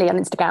post recently on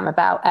Instagram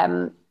about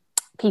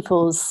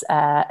people's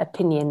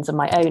opinions and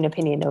my own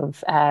opinion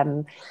of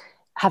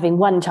having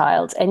 1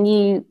 child. And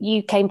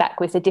you came back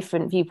with a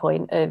different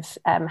viewpoint of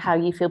how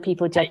you feel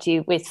people judge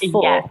you with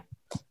 4. Yeah.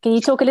 Can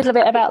you talk a little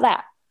bit about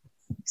that?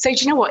 So do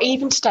you know what?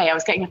 Even today, I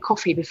was getting a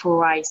coffee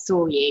before I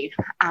saw you,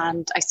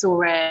 and I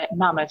saw a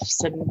mum of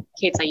some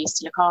kids I used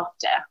to look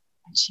after,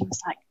 and she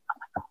was like, "Oh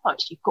my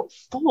God, you've got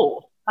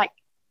 4! Like,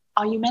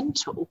 are you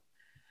mental?"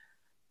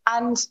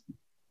 And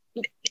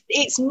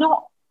it's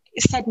not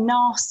said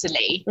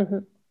nastily,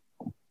 mm-hmm.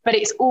 but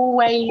it's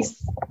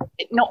always,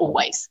 not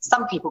always.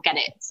 Some people get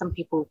it. Some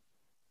people,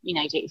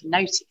 don't even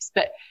notice.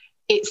 But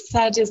it's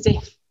said as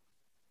if,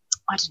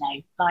 I don't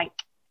know, like,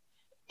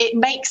 it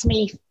makes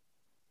me,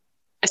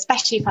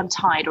 especially if I'm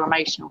tired or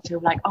emotional, feel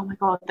like, oh my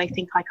God, they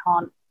think I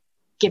can't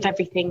give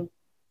everything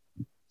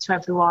to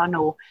everyone,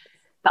 or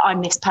that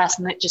I'm this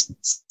person that just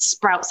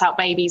sprouts out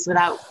babies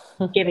without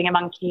giving a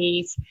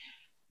monkey's.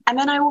 And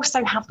then I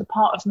also have the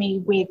part of me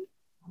with,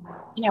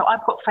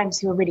 I've got friends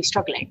who are really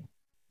struggling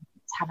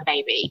to have a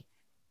baby.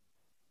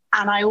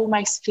 And I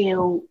almost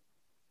feel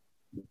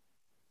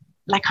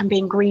like I'm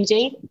being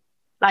greedy.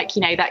 Like,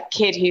 that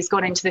kid who's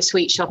gone into the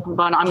sweet shop and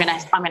gone, I'm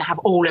gonna have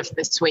all of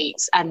the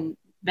sweets, and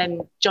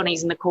then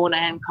Johnny's in the corner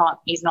and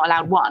he's not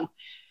allowed 1.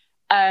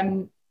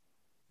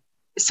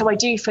 So I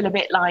do feel a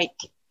bit like,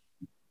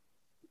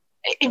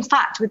 in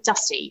fact, with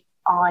Dusty,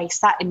 I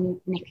sat in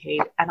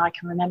NICU and I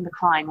can remember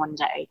crying one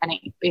day, and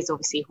it is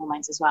obviously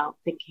hormones as well,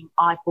 thinking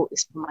I bought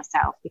this for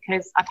myself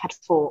because I've had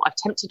 4. I've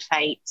tempted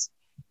fate.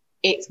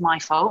 It's my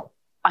fault.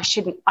 I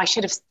should have,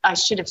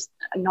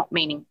 not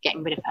meaning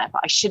getting rid of her,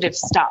 but I should have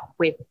stuck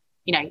with,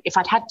 if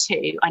I'd had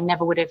 2, I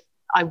never would have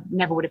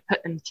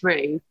put them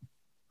through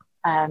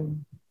a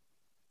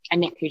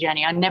NICU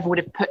journey. I never would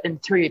have put them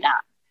through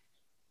that.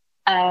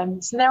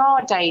 So there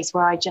are days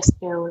where I just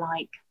feel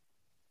like,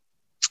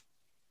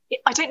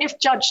 I don't know if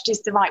judged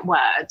is the right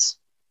word.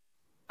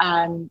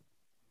 But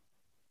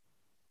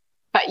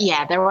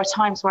yeah, there are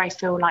times where I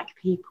feel like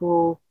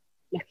people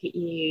look at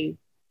you,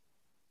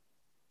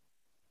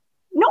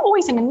 not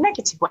always in a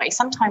negative way,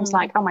 sometimes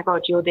like, oh my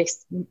God, you're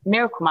this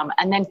miracle mum.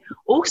 And then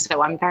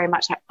also I'm very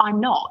much like,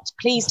 I'm not.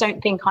 Please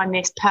don't think I'm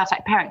this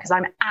perfect parent, because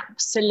I'm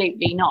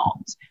absolutely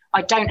not.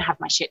 I don't have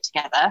my shit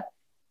together.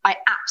 I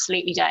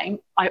absolutely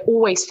don't. I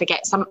always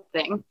forget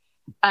something,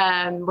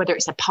 whether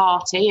it's a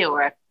party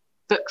or a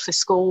book for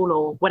school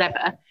or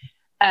whatever.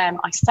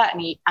 I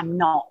certainly am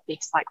not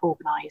this like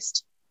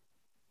organised,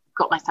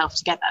 got myself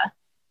together.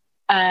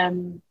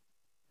 But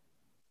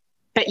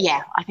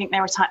yeah, I think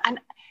there are times, and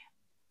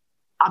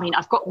I mean,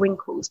 I've got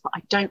wrinkles, but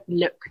I don't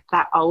look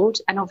that old.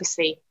 And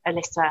obviously,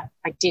 Alyssa,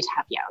 I did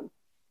have young.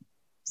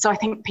 So I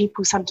think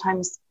people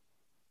sometimes,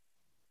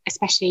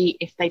 especially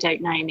if they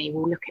don't know me,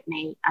 will look at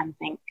me and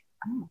think,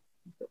 oh,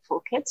 you've got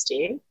 4 kids, do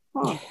you?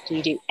 Oh, do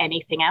you do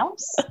anything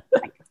else?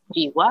 Like,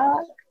 do you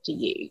work? Do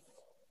you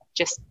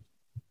just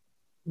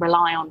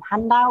rely on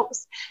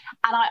handouts?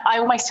 And I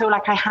almost feel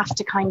like I have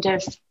to kind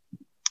of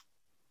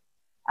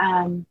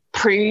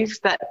prove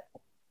that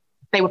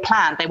they were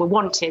planned, they were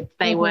wanted,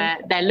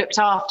 they're looked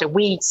after,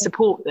 we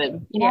support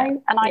them,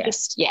 and I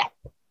just,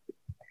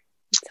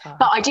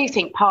 But I do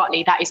think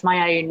partly that is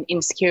my own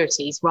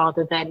insecurities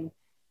rather than,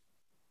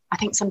 I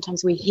think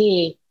sometimes we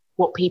hear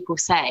what people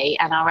say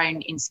and our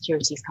own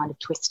insecurities kind of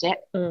twist it.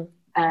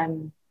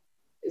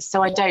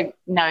 So I don't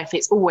know if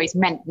it's always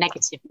meant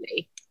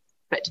negatively,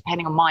 but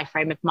depending on my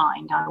frame of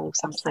mind, I will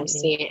sometimes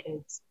see it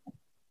as...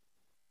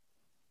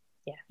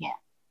 Yeah,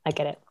 I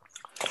get it.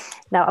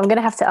 Now, I'm going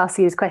to have to ask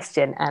you this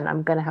question and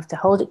I'm going to have to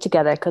hold it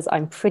together because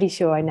I'm pretty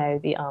sure I know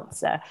the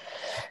answer.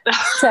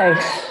 So,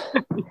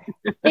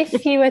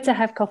 if you were to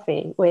have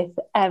coffee with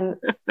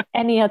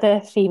any other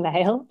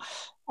female,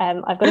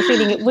 I've got a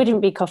feeling it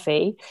wouldn't be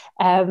coffee.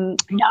 No.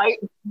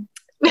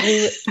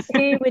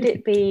 Who would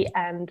it be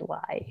and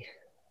why?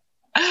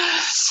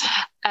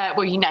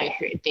 Well, you know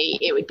who it'd be.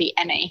 It would be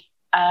Emmy.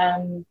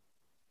 I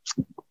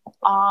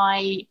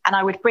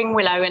would bring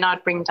Willow and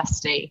I'd bring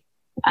Dusty,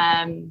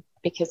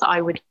 because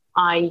I'm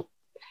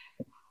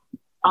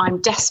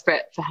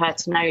desperate for her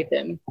to know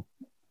them.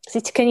 So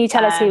can you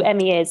tell us who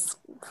Emmy is?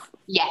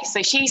 Yeah,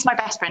 so she's my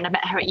best friend. I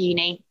met her at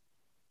uni.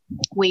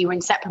 We were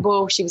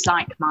inseparable. She was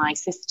like my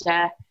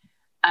sister,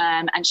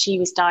 and she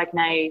was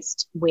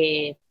diagnosed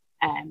with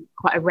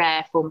quite a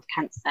rare form of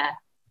cancer.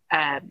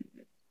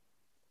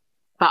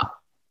 But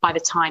by the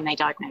time they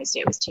diagnosed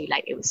it, it was too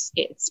late.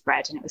 It had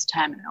spread and it was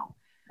terminal.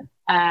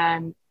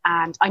 And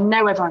I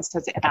know everyone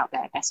says it about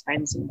their best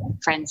friends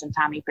and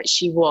family, but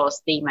she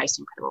was the most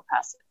incredible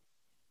person.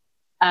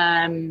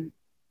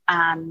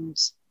 And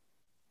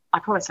I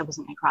promised I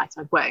wasn't going to cry,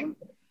 so I won't.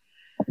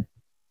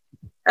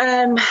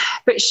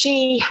 But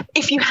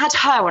if you had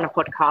her on a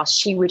podcast,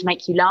 she would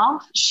make you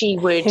laugh. She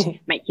would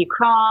make you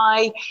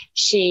cry.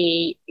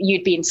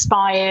 You'd be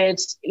inspired.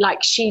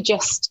 Like she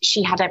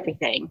had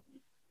everything.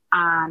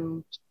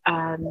 And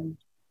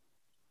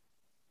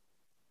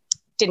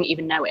didn't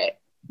even know it.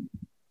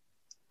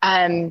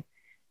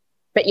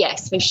 But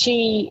yes, so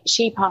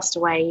she passed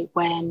away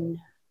when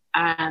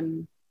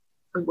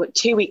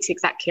 2 weeks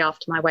exactly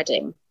after my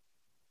wedding.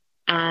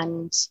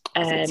 And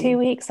 2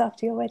 weeks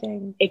after your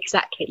wedding?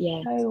 Exactly,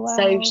 yeah. Oh, wow.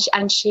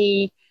 So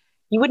you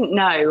wouldn't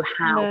know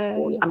how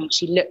poorly. I mean,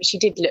 she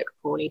did look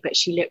poorly, but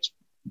she looked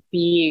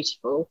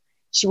beautiful.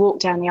 She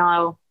walked down the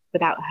aisle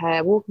without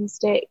her walking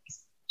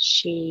sticks.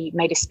 She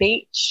made a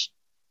speech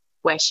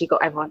where she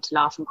got everyone to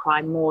laugh and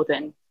cry more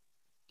than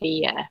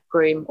the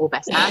groom or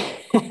best man.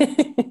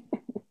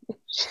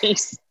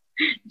 She's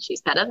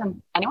better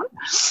than anyone.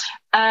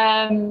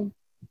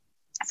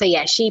 So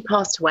yeah, she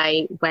passed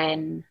away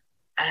when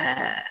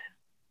before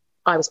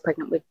I was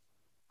pregnant with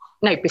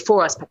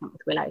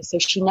Willow. So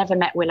she never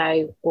met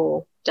Willow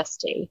or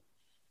Dusty.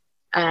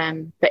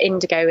 But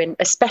Indigo, and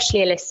especially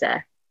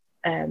Alyssa,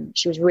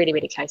 she was really,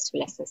 really close to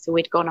Alyssa. So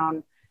we'd gone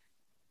on,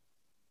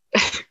 I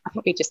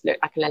think we just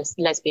looked like a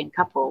lesbian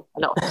couple a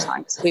lot of the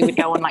time. So we would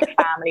go on like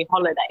family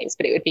holidays,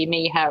 but it would be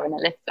me, her and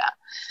Alyssa.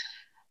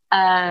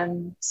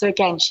 So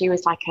again, she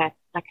was like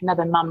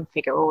another mum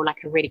figure or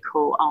like a really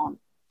cool aunt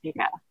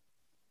figure.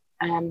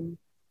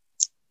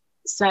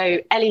 So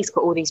Ellie's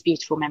got all these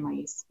beautiful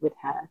memories with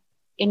her.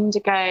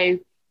 Indigo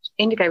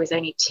was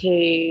only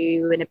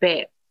 2 and a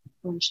bit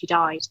when she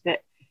died,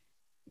 but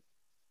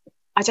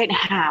I don't know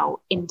how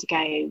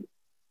Indigo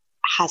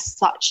has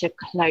such a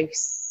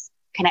close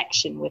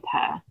connection with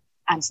her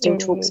and still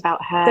talks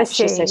about her.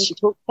 She says she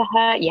talks to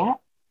her. Yeah.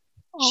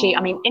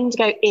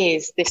 Indigo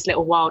is this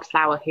little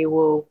wildflower who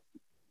will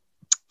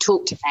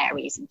talk to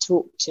fairies and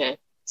talk to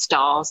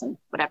stars and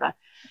whatever.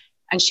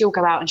 And she'll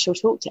go out and she'll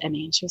talk to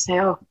Emmy and she'll say,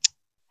 oh,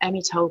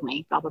 Emmy told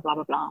me, blah, blah, blah,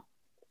 blah, blah.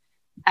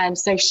 And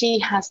so she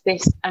has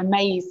this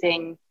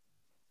amazing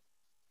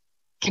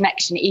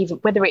connection, even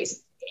whether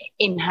it's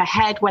in her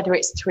head, whether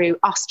it's through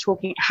us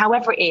talking,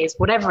 however it is,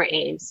 whatever it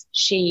is,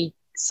 she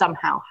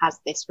somehow has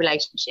this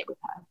relationship with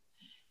her.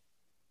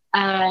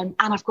 And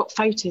I've got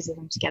photos of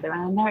them together.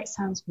 And I know it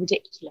sounds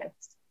ridiculous,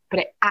 but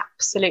it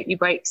absolutely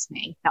breaks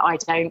me that I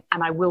don't,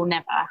 and I will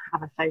never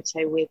have a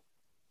photo with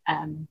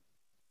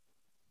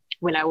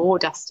Willow or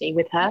Dusty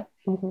with her,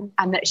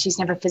 and that she's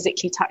never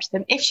physically touched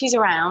them. If she's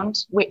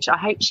around, which I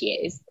hope she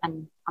is,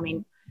 and I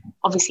mean,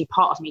 obviously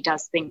part of me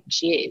does think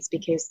she is,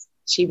 because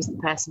she was the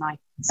person I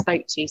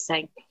spoke to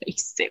saying,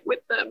 please sit with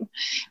them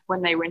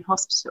when they were in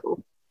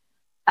hospital.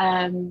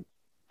 And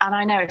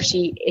I know if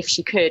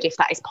she could, if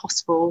that is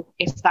possible,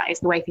 if that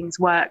is the way things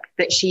work,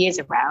 that she is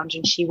around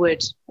and she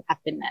would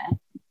have been there.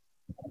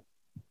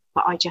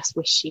 But I just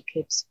wish she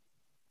could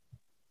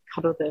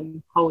cuddle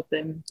them, hold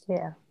them.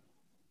 Yeah.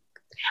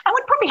 I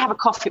would probably have a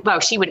coffee. Well,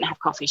 she wouldn't have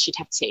coffee. She'd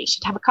have tea.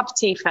 She'd have a cup of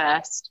tea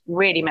first,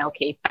 really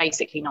milky,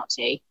 basically not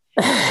tea.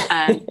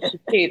 She'd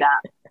do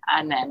that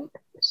and then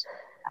a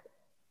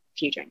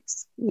few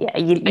drinks. Yeah,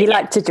 you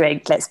like to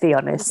drink, let's be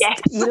honest. Yes.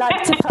 You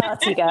like to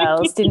party,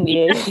 girls, didn't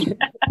you?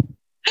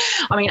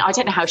 I mean, I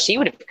don't know how she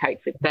would have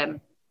coped with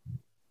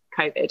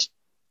COVID.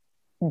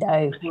 No.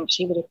 I think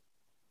she would have,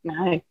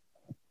 no.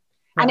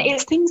 And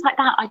it's things like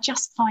that I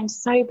just find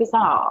so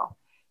bizarre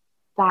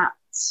that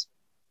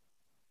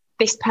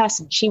this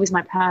person, she was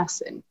my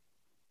person,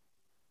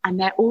 and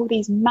there are all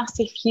these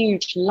massive,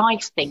 huge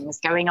life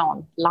things going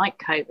on, like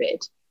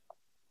COVID,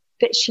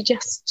 that she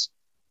just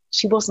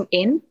she wasn't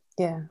in.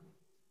 Yeah.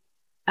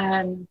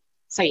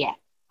 So yeah,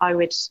 I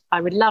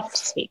would love to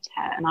speak to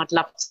her, and I'd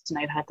love to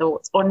know her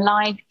thoughts on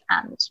life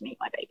and to meet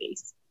my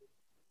babies.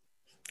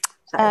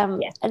 So,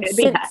 yeah, and it'd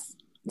be her.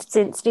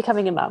 Since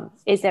becoming a mum,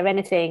 is there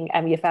anything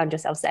you found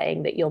yourself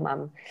saying that your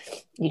mum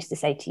used to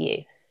say to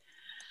you?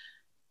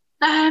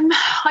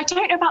 I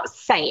don't know about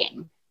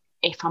saying,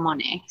 if I'm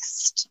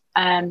honest,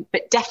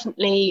 but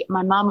definitely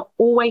my mum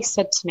always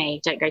said to me,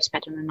 don't go to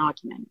bed on an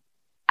argument.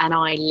 And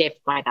I live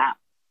by that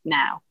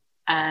now.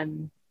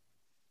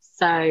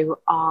 So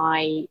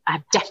I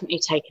have definitely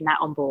taken that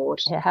on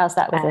board. Yeah, how's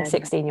that with a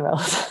 16-year-old?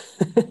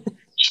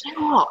 You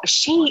know what?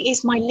 She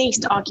is my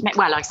least argument.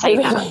 Well, I say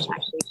that much,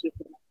 actually. She's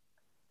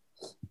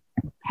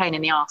a pain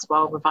in the arse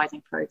while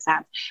revising for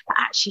exams. But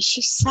actually,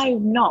 she's so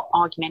not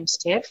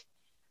argumentative.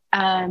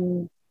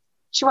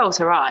 She rolls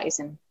her eyes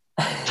and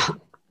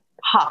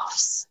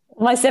huffs.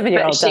 My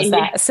 7-year-old does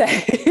that. So.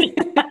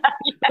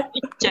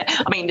 Yeah,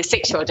 I mean, the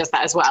 6-year-old does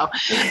that as well.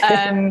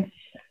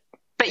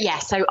 But yeah,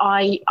 so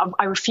I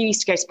refuse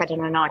to go to bed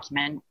on an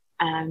argument.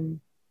 And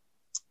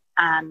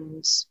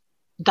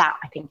that,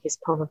 I think, is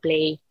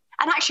probably...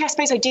 And actually, I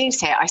suppose I do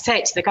say it. I say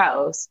it to the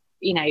girls,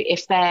 you know,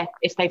 if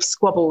they've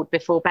squabbled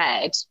before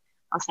bed,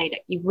 I'll say that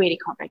you really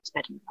can't go to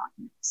bed on an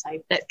argument.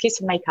 So let's kiss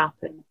and make up.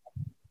 And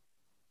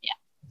yeah,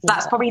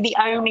 that's probably the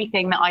only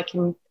thing that I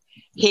can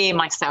hear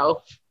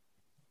myself.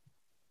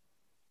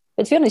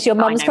 But to be honest, your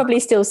mum's probably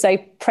still so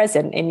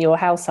present in your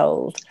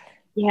household.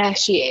 Yeah,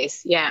 she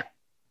is. Yeah.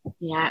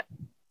 Yeah.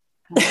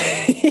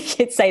 You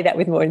could say that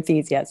with more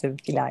enthusiasm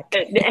if you like.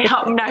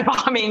 No,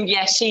 but I mean,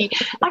 yeah, I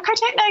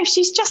don't know.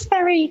 She's just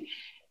very...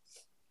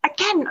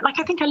 Again,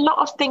 I think a lot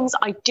of things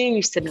I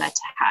do similar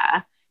to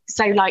her.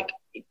 So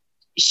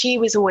she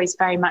was always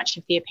very much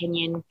of the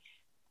opinion,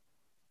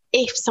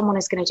 if someone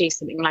is going to do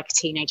something like a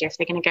teenager, if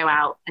they're going to go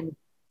out and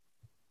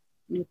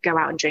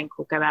drink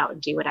or go out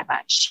and do whatever,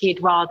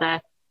 she'd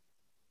rather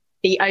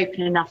be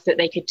open enough that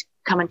they could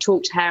come and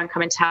talk to her and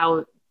come and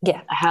tell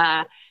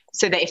her,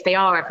 so that if they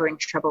are ever in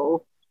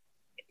trouble,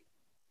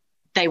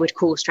 they would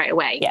call straight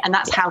away. Yeah. And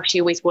that's how she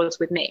always was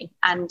with me.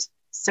 And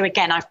so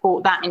again, I've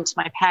brought that into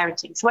my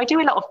parenting. So I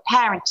do a lot of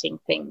parenting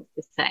things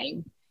the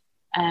same,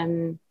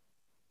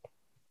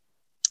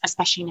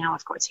 especially now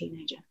I've got a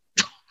teenager.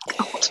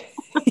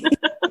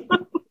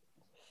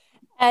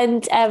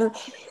 And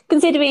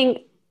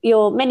considering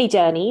your many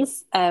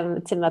journeys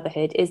to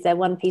motherhood, is there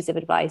one piece of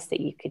advice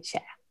that you could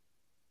share?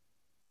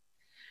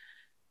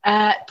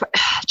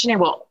 Do you know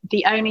what?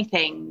 The only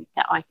thing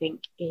that I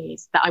think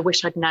is that I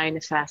wish I'd known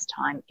the first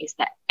time is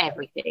that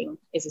everything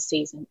is a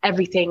season.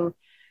 Everything,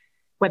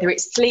 whether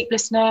it's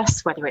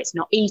sleeplessness, whether it's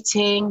not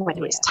eating,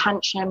 whether it's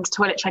tantrums,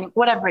 toilet training,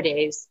 whatever it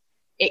is,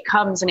 it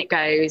comes and it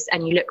goes,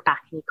 and you look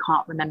back and you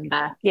can't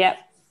remember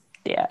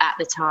at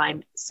the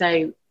time.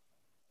 So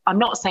I'm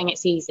not saying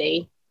it's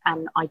easy,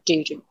 and I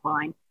do drink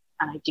wine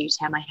and I do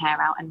tear my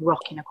hair out and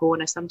rock in a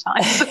corner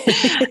sometimes.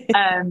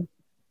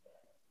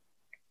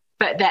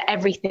 But that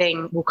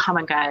everything will come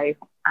and go.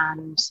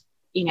 And,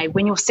 you know,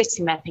 when you're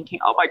sitting there thinking,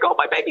 oh my God,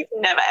 my baby's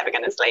never, ever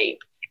going to sleep,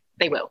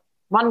 they will.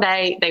 One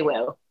day they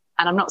will.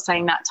 And I'm not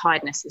saying that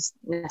tiredness is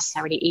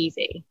necessarily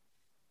easy,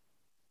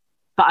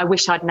 but I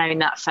wish I'd known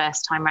that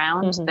first time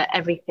round, that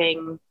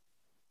everything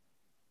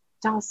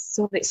does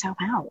sort itself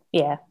out.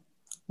 Yeah.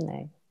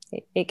 No,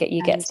 you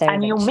get there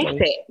and you'll miss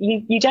it.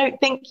 You don't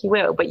think you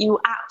will, but you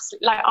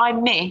absolutely, I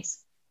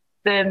miss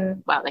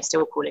them. Well, they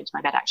still crawl into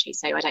my bed actually,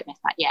 so I don't miss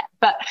that yet.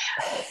 But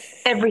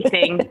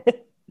everything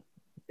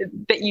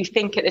that you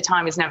think at the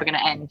time is never going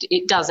to end,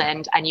 it does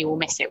end, and you will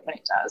miss it when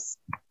it does.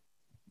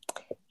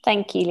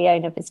 Thank you,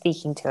 Leona, for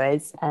speaking to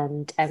us,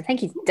 and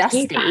thank you,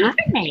 Dusty. Thank you for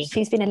having me.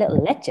 She's been a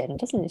little legend,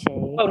 hasn't she?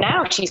 Oh,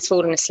 now she's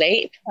fallen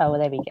asleep. Oh, well,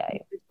 there we go.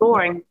 It's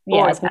boring.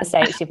 Yeah, I was going to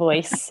say it's your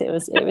voice. It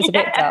was a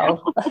bit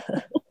dull.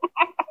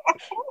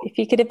 If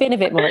you could have been a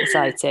bit more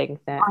exciting.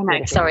 I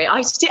know. Sorry,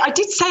 I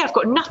did say I've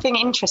got nothing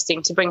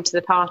interesting to bring to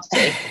the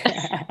party.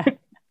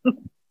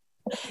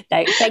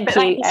 No, thank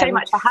you so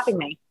much for having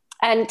me.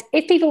 And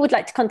if people would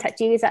like to contact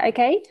you, is that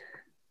okay?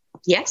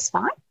 Yes,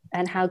 fine.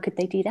 And how could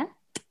they do that?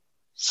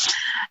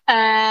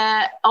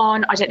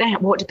 On, I don't know,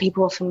 what do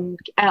people often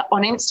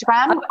on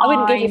Instagram? I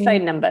wouldn't give your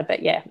phone number,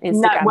 but yeah,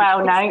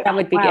 Instagram. That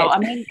would be good. I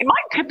mean,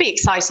 could be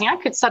exciting. I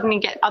could suddenly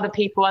get other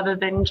people other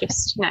than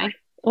just, you know.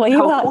 Well,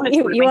 you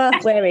are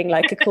wearing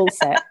like a call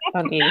set,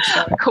 aren't you?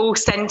 So. Call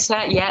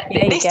centre, yeah.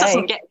 This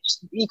doesn't get,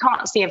 you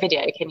can't see a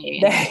video, can you?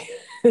 No,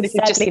 this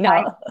is just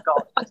not.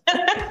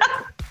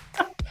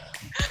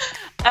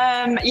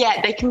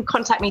 Yeah, they can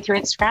contact me through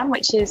Instagram,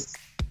 which is,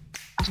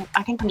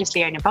 I think I'm just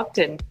Leona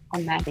Bugden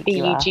on there.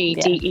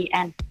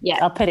 Bugden. Yeah.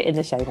 I'll put it in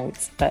the show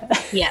notes.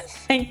 But yeah.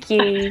 Thank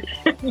you.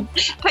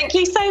 Thank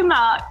you so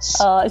much.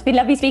 Oh, it's been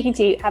lovely speaking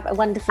to you. Have a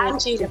wonderful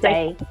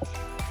day.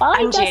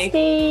 Bye,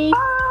 Dusty.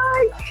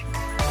 Bye.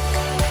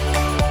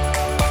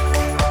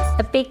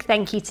 A big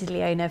thank you to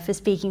Leona for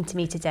speaking to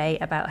me today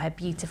about her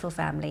beautiful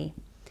family.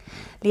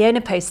 Leona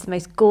posts the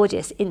most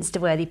gorgeous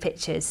Insta-worthy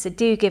pictures, so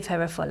do give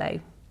her a follow.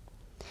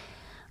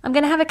 I'm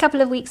going to have a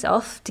couple of weeks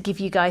off to give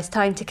you guys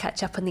time to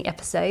catch up on the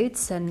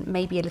episodes and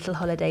maybe a little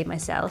holiday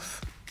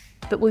myself.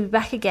 But we'll be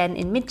back again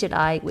in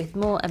mid-July with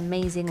more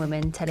amazing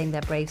women telling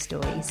their brave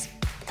stories.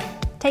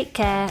 Take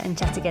care and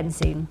chat again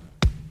soon.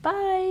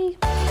 Bye!